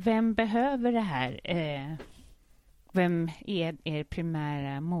du, vem behöver det här? Vem är er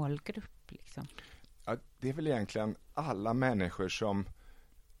primära målgrupp liksom? Ja, det är väl egentligen alla människor som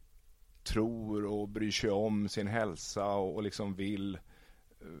tror och bryr sig om sin hälsa och liksom vill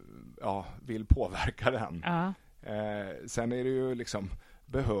påverka den. Sen är det ju liksom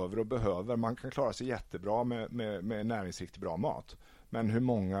behöver. Man kan klara sig jättebra med näringsriktig bra mat. Men hur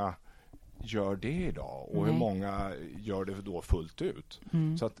många gör det idag? Och hur många gör det då fullt ut?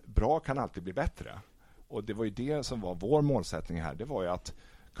 Så att bra kan alltid bli bättre. Och det var ju det som var vår målsättning här. Det var ju att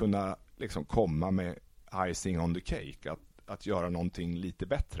kunna liksom komma med icing on the cake. Att göra någonting lite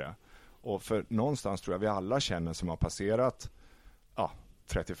bättre. Och för någonstans tror jag vi alla känner som har passerat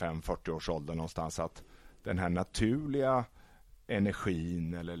 35-40 års ålder någonstans, att den här naturliga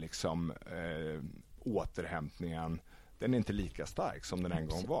energin eller liksom återhämtningen, den är inte lika stark som den en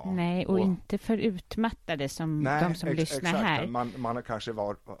gång var. Nej, och inte för utmattade som de som lyssnar här. Man har kanske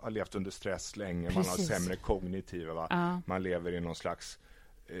har levt under stress länge. Precis. Man har sämre kognitiva. Man lever i någon slags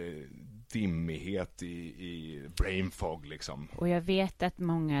dimmighet i brain fog liksom. Och jag vet att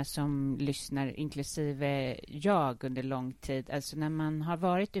många som lyssnar, inklusive jag under lång tid, alltså när man har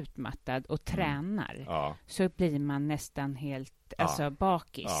varit utmattad och tränar så blir man nästan helt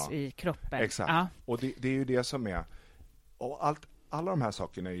bakis i kroppen. Exakt. Och det är ju det som är, och alla de här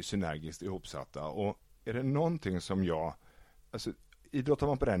sakerna är ju synergiskt ihopsatta, och är det någonting som idrottar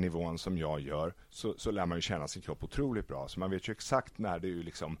man på den nivån som jag gör, så lär man ju känna sin kropp otroligt bra. Så man vet ju exakt när det är ju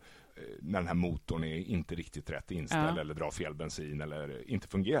liksom, när den här motorn är inte riktigt rätt inställd eller drar fel bensin eller inte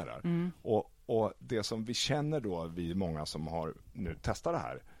fungerar. Och det som vi känner då, vi många som har nu testat det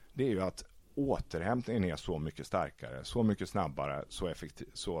här, det är ju att återhämtningen är så mycket starkare, så mycket snabbare,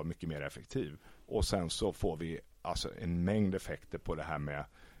 så mycket mer effektiv. Och sen så får vi alltså en mängd effekter på det här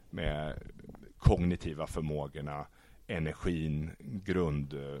med kognitiva förmågorna, energin,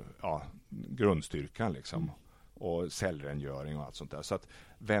 grundstyrkan liksom. Och cellrengöring och allt sånt där. Så att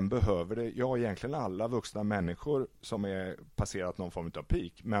vem behöver det? Ja, egentligen alla vuxna människor som är passerat någon form av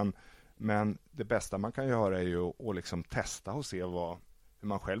peak. Men det bästa man kan göra är ju att liksom testa och se hur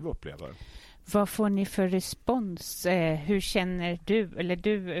man själv upplever. Vad får ni för respons? Hur känner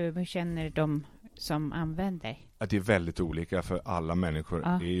hur känner de som använder? Att det är väldigt olika, för alla människor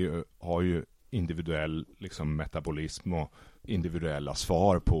har ju individuell liksom metabolism och individuella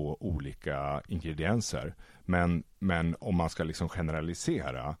svar på olika ingredienser. Men om man ska liksom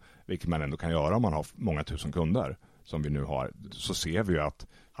generalisera, vilket man ändå kan göra om man har många tusen kunder som vi nu har, så ser vi ju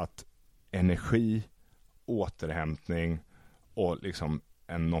att energi, återhämtning och liksom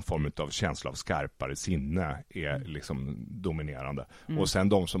någon form av känsla av skarpare sinne är liksom dominerande. Och sen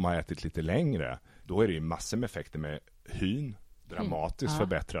de som har ätit lite längre, då är det ju massor med effekter med hyn, dramatiskt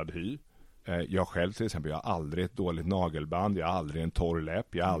förbättrad hy. Jag själv till exempel, jag har aldrig ett dåligt nagelband, jag har aldrig en torr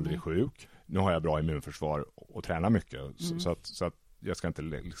läpp, jag är aldrig sjuk. Nu har jag bra immunförsvar och tränar mycket. Så att jag ska inte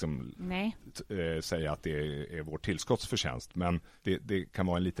liksom säga att det är vår tillskottsförtjänst, men det kan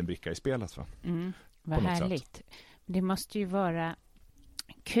vara en liten bricka i spelet. Vad härligt. Sätt. Det måste ju vara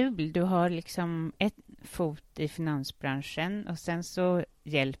kul. Du har liksom ett fot i finansbranschen och sen så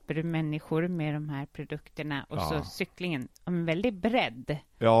hjälper du människor med de här produkterna och så cyklingen. En väldigt bredd.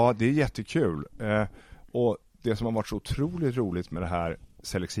 Ja, det är jättekul. Och det som har varit så otroligt roligt med det här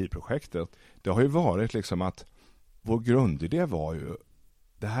Selexir-projektet, det har ju varit liksom att vår grundidé var ju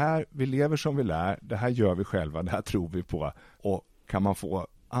det här, vi lever som vi lär, det här gör vi själva, det här tror vi på, och kan man få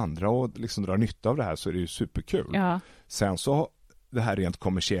andra att liksom dra nytta av det här så är det ju superkul. Ja. Sen så det här rent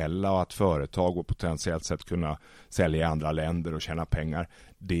kommersiella och att företag och potentiellt sett kunna sälja i andra länder och tjäna pengar,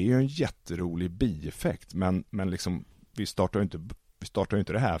 det är ju en jätterolig bieffekt, men liksom vi startar ju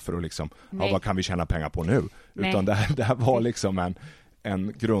inte det här för att liksom, vad kan vi tjäna pengar på nu? Utan det här var liksom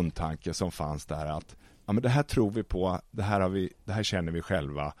en grundtanke som fanns där, att men det här tror vi på, det här känner vi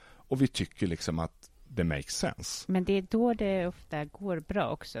själva och vi tycker liksom att det makes sense. Men det är då det ofta går bra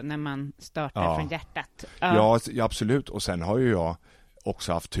också, när man startar från hjärtat. Ja, absolut. Och sen har ju jag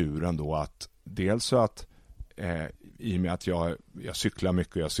också haft turen då att dels så att i och med att jag cyklar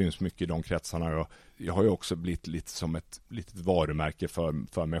mycket och jag syns mycket i de kretsarna, och jag har ju också blivit lite som ett litet varumärke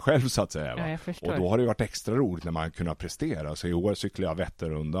för mig själv så att säga. Va? Ja, och då har det varit extra roligt när man kunnat prestera. Så i år cyklar jag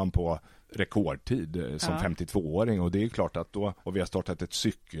Vätternrundan på rekordtid som 52-åring, och det är klart att då, och vi har startat ett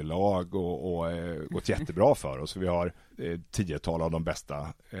cykellag och gått jättebra för oss. Vi har 10-tal av de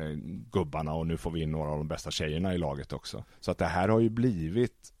bästa gubbarna och nu får vi in några av de bästa tjejerna i laget också. Så att det här har ju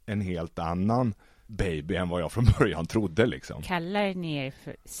blivit en helt annan baby än vad jag från början trodde liksom. Kallar ni er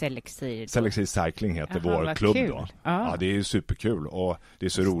för Selexir? Selexir Cycling heter vår klubb kul. Då. Ja, det är ju superkul, och det är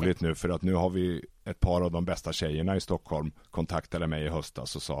så roligt nu för att nu har vi ett par av de bästa tjejerna i Stockholm kontaktade mig i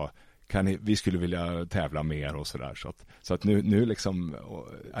höstas och sa vi skulle vilja tävla mer och sådär. Så att nu liksom,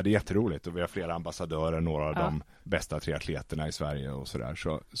 det är jätteroligt, och vi har flera ambassadörer, några av de bästa triatleterna i Sverige och sådär.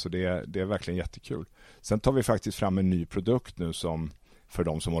 Så det är verkligen jättekul. Sen tar vi faktiskt fram en ny produkt nu som för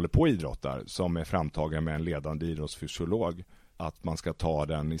de som håller på idrottar, som är framtagen med en ledande idrottsfysiolog, att man ska ta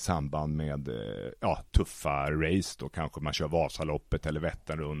den i samband med tuffa race då, kanske man kör Vasaloppet eller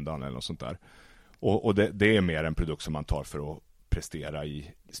Vätternrundan eller något sånt där. Och det är mer en produkt som man tar för att prestera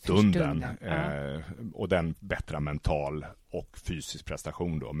i stunden. Och den bättre mental och fysisk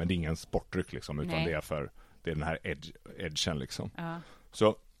prestation då, men det är ingen sportdryck liksom, utan det är den här edgen liksom.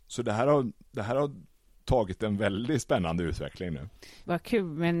 Så det här har tagit en väldigt spännande utveckling nu. Vad kul,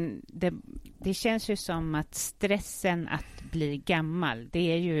 men det känns ju som att stressen att bli gammal,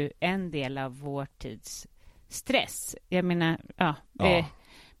 det är ju en del av vår tids stress. Jag menar,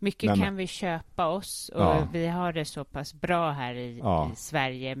 mycket kan vi köpa oss, och vi har det så pass bra här i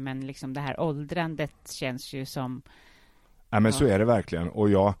Sverige, men liksom det här åldrandet känns ju som... Ja, men så är det verkligen, och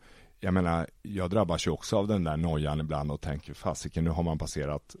jag menar, jag drabbas ju också av den där nojan ibland och tänker, fasiken, nu har man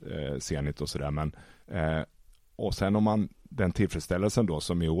passerat senigt och sådär, men och sen om man, den tillfredsställelsen då,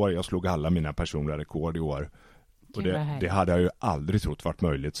 som i år, jag slog alla mina personliga rekord i år, och det hade jag ju aldrig trott varit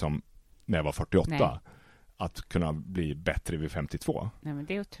möjligt som när jag var 48. Nej. Att kunna bli bättre vid 52. Nej, men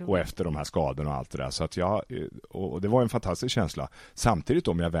det är otroligt. Och efter de här skadorna och allt det där. Så att och det var en fantastisk känsla. Samtidigt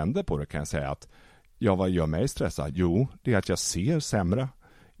om jag vänder på det kan jag säga att vad gör mig stressad? Jo, det är att jag ser sämre.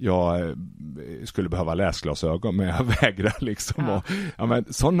 Jag skulle behöva läsglasögon, men jag vägrar liksom.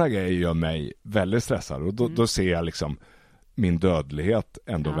 Men sådana grejer gör mig väldigt stressad. Och då ser jag liksom min dödlighet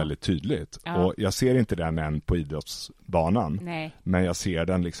ändå väldigt tydligt. Ja. Och jag ser inte den än på idrottsbanan. Nej. Men jag ser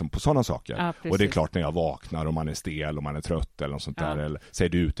den liksom på sådana saker. Ja, och det är klart när jag vaknar och man är stel och man är trött eller något sånt där. Eller säger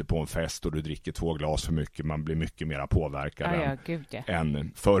du ute på en fest och du dricker 2 glas för mycket. Man blir mycket mer påverkad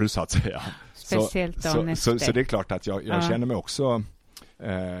än förr så att säga. Speciellt så det är klart att jag känner mig också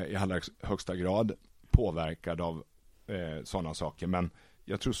i allra högsta grad påverkad av sådana saker. Men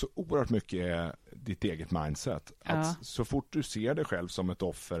jag tror så oerhört mycket är ditt eget mindset. Att så fort du ser dig själv som ett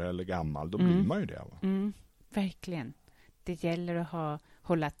offer eller gammal, då blir man ju det. Va? Verkligen. Det gäller att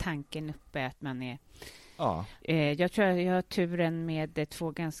hålla tanken uppe att man är... Ja. Jag tror jag har turen med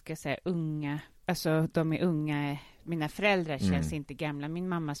 2 ganska så här, unga... Alltså de är unga. Mina föräldrar känns inte gamla. Min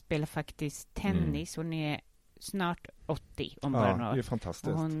mamma spelar faktiskt tennis. Hon är snart 80 om bara några år. Det är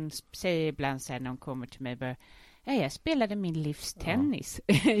fantastiskt. Och hon säger ibland så här när hon kommer till mig jag spelade min livs tennis.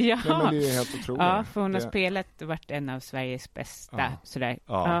 Ja, men det är helt otroligt. Ja, för hon har spelat och varit en av Sveriges bästa. Sådär.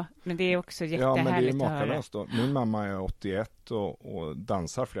 Ja, men det är också jättehärligt men det är att höra. makalöst då. Min mamma är 81 och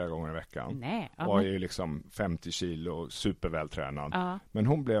dansar flera gånger i veckan. Nej, och är liksom 50 kilo, supervältränad. Men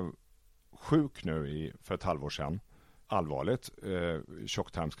hon blev sjuk nu för ett halvår sedan. Allvarligt.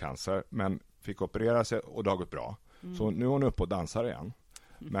 Tjocktarmscancer. Men fick operera sig och det har gått bra. Så nu är hon uppe och dansar igen.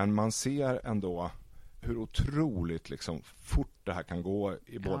 Men man ser ändå hur otroligt liksom fort det här kan gå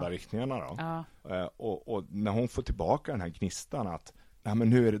i båda riktningarna då. Och när hon får tillbaka den här gnistan att men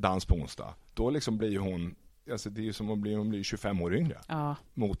nu är det dans på onsdag, då liksom blir hon, alltså det är ju som hon blir 25 år yngre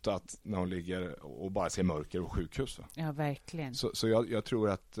mot att när hon ligger och bara ser mörker och sjukhus. Ja, verkligen. Så jag tror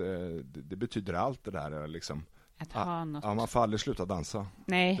att det betyder allt det där liksom. Att ha något. Ja, man får aldrig sluta dansa.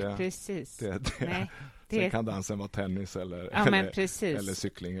 Nej, precis. Nej. Sen kan dansen vara tennis eller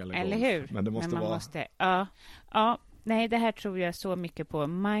cykling eller golf. Hur? Men det måste vara... Nej, det här tror jag så mycket på.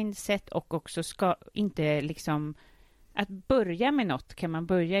 Mindset och också ska inte liksom... Att börja med något, kan man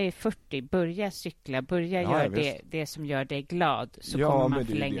börja i 40, börja cykla, börja göra det som gör dig glad, så kommer man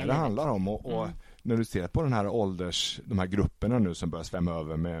förlänga livet. Det handlar om. Och när du ser på den här de här grupperna nu som börjar svämma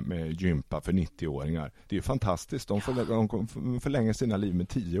över med gympa för 90-åringar, det är ju fantastiskt. De förlänger sina liv med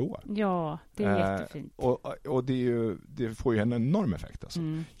 10 år. Ja, det är jättefint. Och det får ju en enorm effekt. Alltså.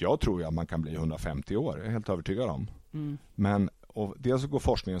 Jag tror ju att man kan bli 150 år, jag är helt övertygad om. Men dels så går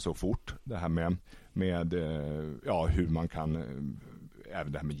forskningen så fort, det här med hur man kan,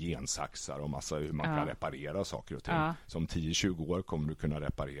 även det här med gensaxar och massa hur man kan reparera saker och ting. Som 10-20 år kommer du kunna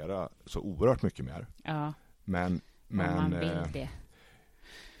reparera så oerhört mycket mer. Men om man vill det.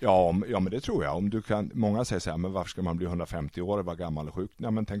 Ja, men det tror jag. Om du kan, många säger så här, men varför ska man bli 150 år och vara gammal och sjuk?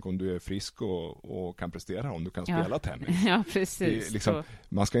 Nej, men tänk om du är frisk och kan prestera, om du kan spela tennis. Ja, precis. Liksom,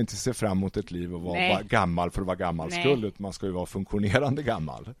 man ska inte se fram emot ett liv och vara gammal för att vara gammal skull, utan man ska ju vara funktionerande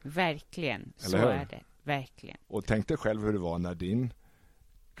gammal. Verkligen, så är det. Verkligen. Och tänk dig själv hur det var när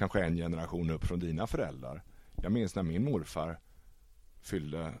kanske en generation upp från dina föräldrar. Jag minns när min morfar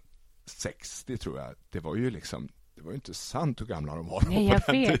fyllde 60, tror jag. Det var ju inte sant hur gamla de var. Nej,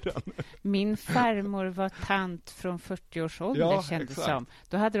 jag vet. Tiden. Min farmor var tant från 40-årsåldern, kändes som.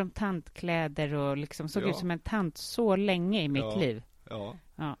 Då hade de tantkläder och liksom såg ut som en tant så länge i mitt liv. Ja,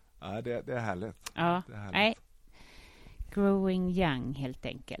 det är härligt. Ja, det är härligt. Nej. Growing young, helt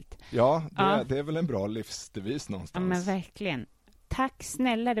enkelt. Ja, det är väl en bra livsdevis någonstans. Ja, men verkligen. Tack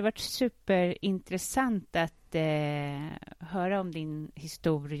snälla, det har varit superintressant att höra om din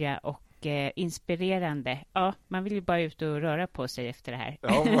historia och inspirerande. Ja, man vill ju bara ut och röra på sig efter det här.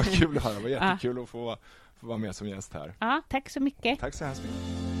 Ja, vad kul att höra. Det var jättekul att få vara med som gäst här. Ja, tack så mycket. Tack så hemskt mycket.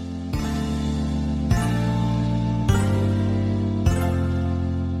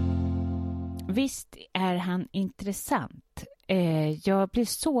 Visst är han intressant. Jag blir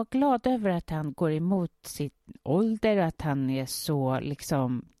så glad över att han går emot sin ålder och att han är så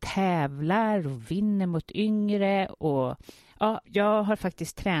liksom tävlar och vinner mot yngre. Och jag har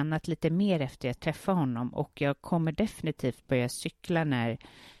faktiskt tränat lite mer efter jag träffade honom, och jag kommer definitivt börja cykla när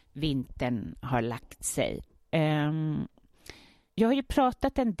vintern har lagt sig. Jag har ju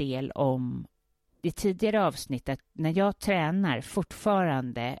pratat en del om i tidigare avsnitt att när jag tränar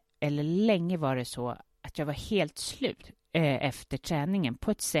fortfarande, eller länge var det så, att jag var helt slut efter träningen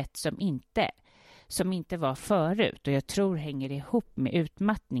på ett sätt som inte var förut, och jag tror hänger ihop med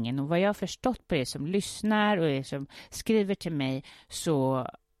utmattningen. Och vad jag har förstått på er som lyssnar och er som skriver till mig, så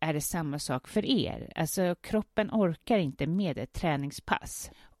är det samma sak för er. Alltså kroppen orkar inte med ett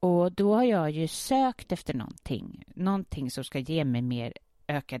träningspass, och då har jag ju sökt efter någonting som ska ge mig mer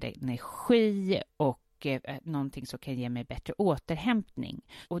ökad energi och någonting som kan ge mig bättre återhämtning.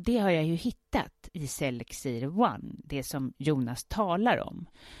 Och det har jag ju hittat i Cellexir One, det som Jonas talar om.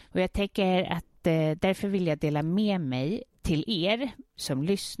 Och jag tänker att därför vill jag dela med mig till er som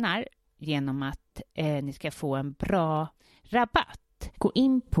lyssnar genom att ni ska få en bra rabatt. Gå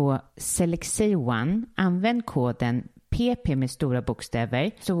in på Selexi One, använd koden PP med stora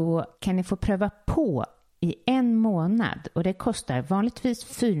bokstäver, så kan ni få pröva på i 1 månad, och det kostar vanligtvis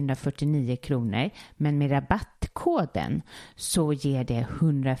 449 kronor, men med rabattkoden så ger det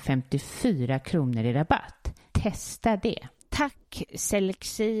 154 kronor i rabatt. Testa det. Tack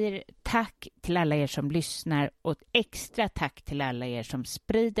Selexir, tack till alla er som lyssnar, och extra tack till alla er som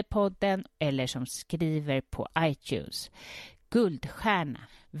sprider podden eller som skriver på iTunes. Guldstjärna.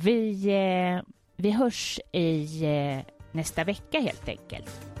 Vi hörs i nästa vecka helt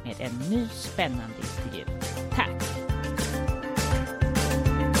enkelt med en ny spännande intervju. Tack!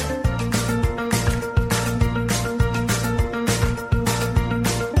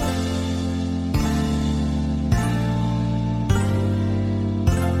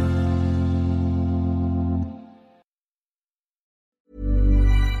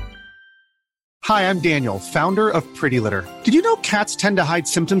 Hi, I'm Daniel, founder of Pretty Litter. Did you know cats tend to hide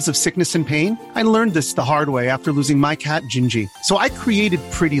symptoms of sickness and pain? I learned this the hard way after losing my cat, Gingy. So I created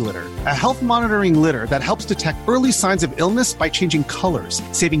Pretty Litter, a health monitoring litter that helps detect early signs of illness by changing colors,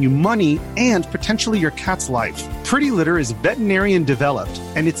 saving you money and potentially your cat's life. Pretty Litter is veterinarian developed,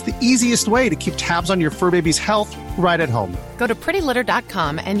 and it's the easiest way to keep tabs on your fur baby's health right at home. Go to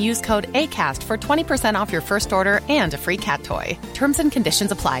prettylitter.com and use code ACAST for 20% off your first order and a free cat toy. Terms and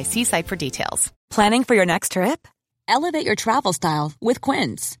conditions apply. See site for details. Planning for your next trip? Elevate your travel style with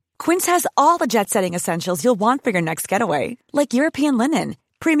Quince. Quince has all the jet-setting essentials you'll want for your next getaway, like European linen,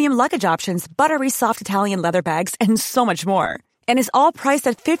 premium luggage options, buttery soft Italian leather bags, and so much more. And is all priced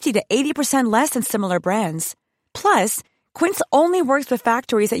at 50 to 80% less than similar brands. Plus, Quince only works with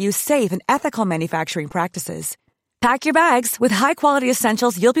factories that use safe and ethical manufacturing practices. Pack your bags with high-quality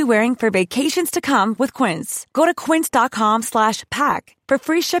essentials you'll be wearing for vacations to come with Quince. Go to quince.com/pack for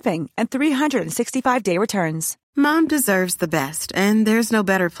free shipping and 365-day returns. Mom deserves the best, and there's no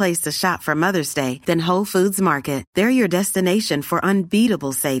better place to shop for Mother's Day than Whole Foods Market. They're your destination for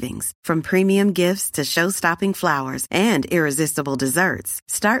unbeatable savings, from premium gifts to show-stopping flowers and irresistible desserts.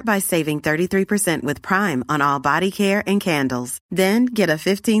 Start by saving 33% with Prime on all body care and candles. Then get a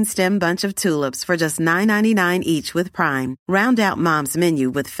 15-stem bunch of tulips for just $9.99 each with Prime. Round out Mom's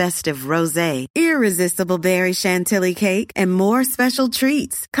menu with festive rosé, irresistible berry chantilly cake, and more special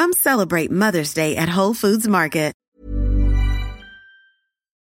treats. Come celebrate Mother's Day at Whole Foods Market.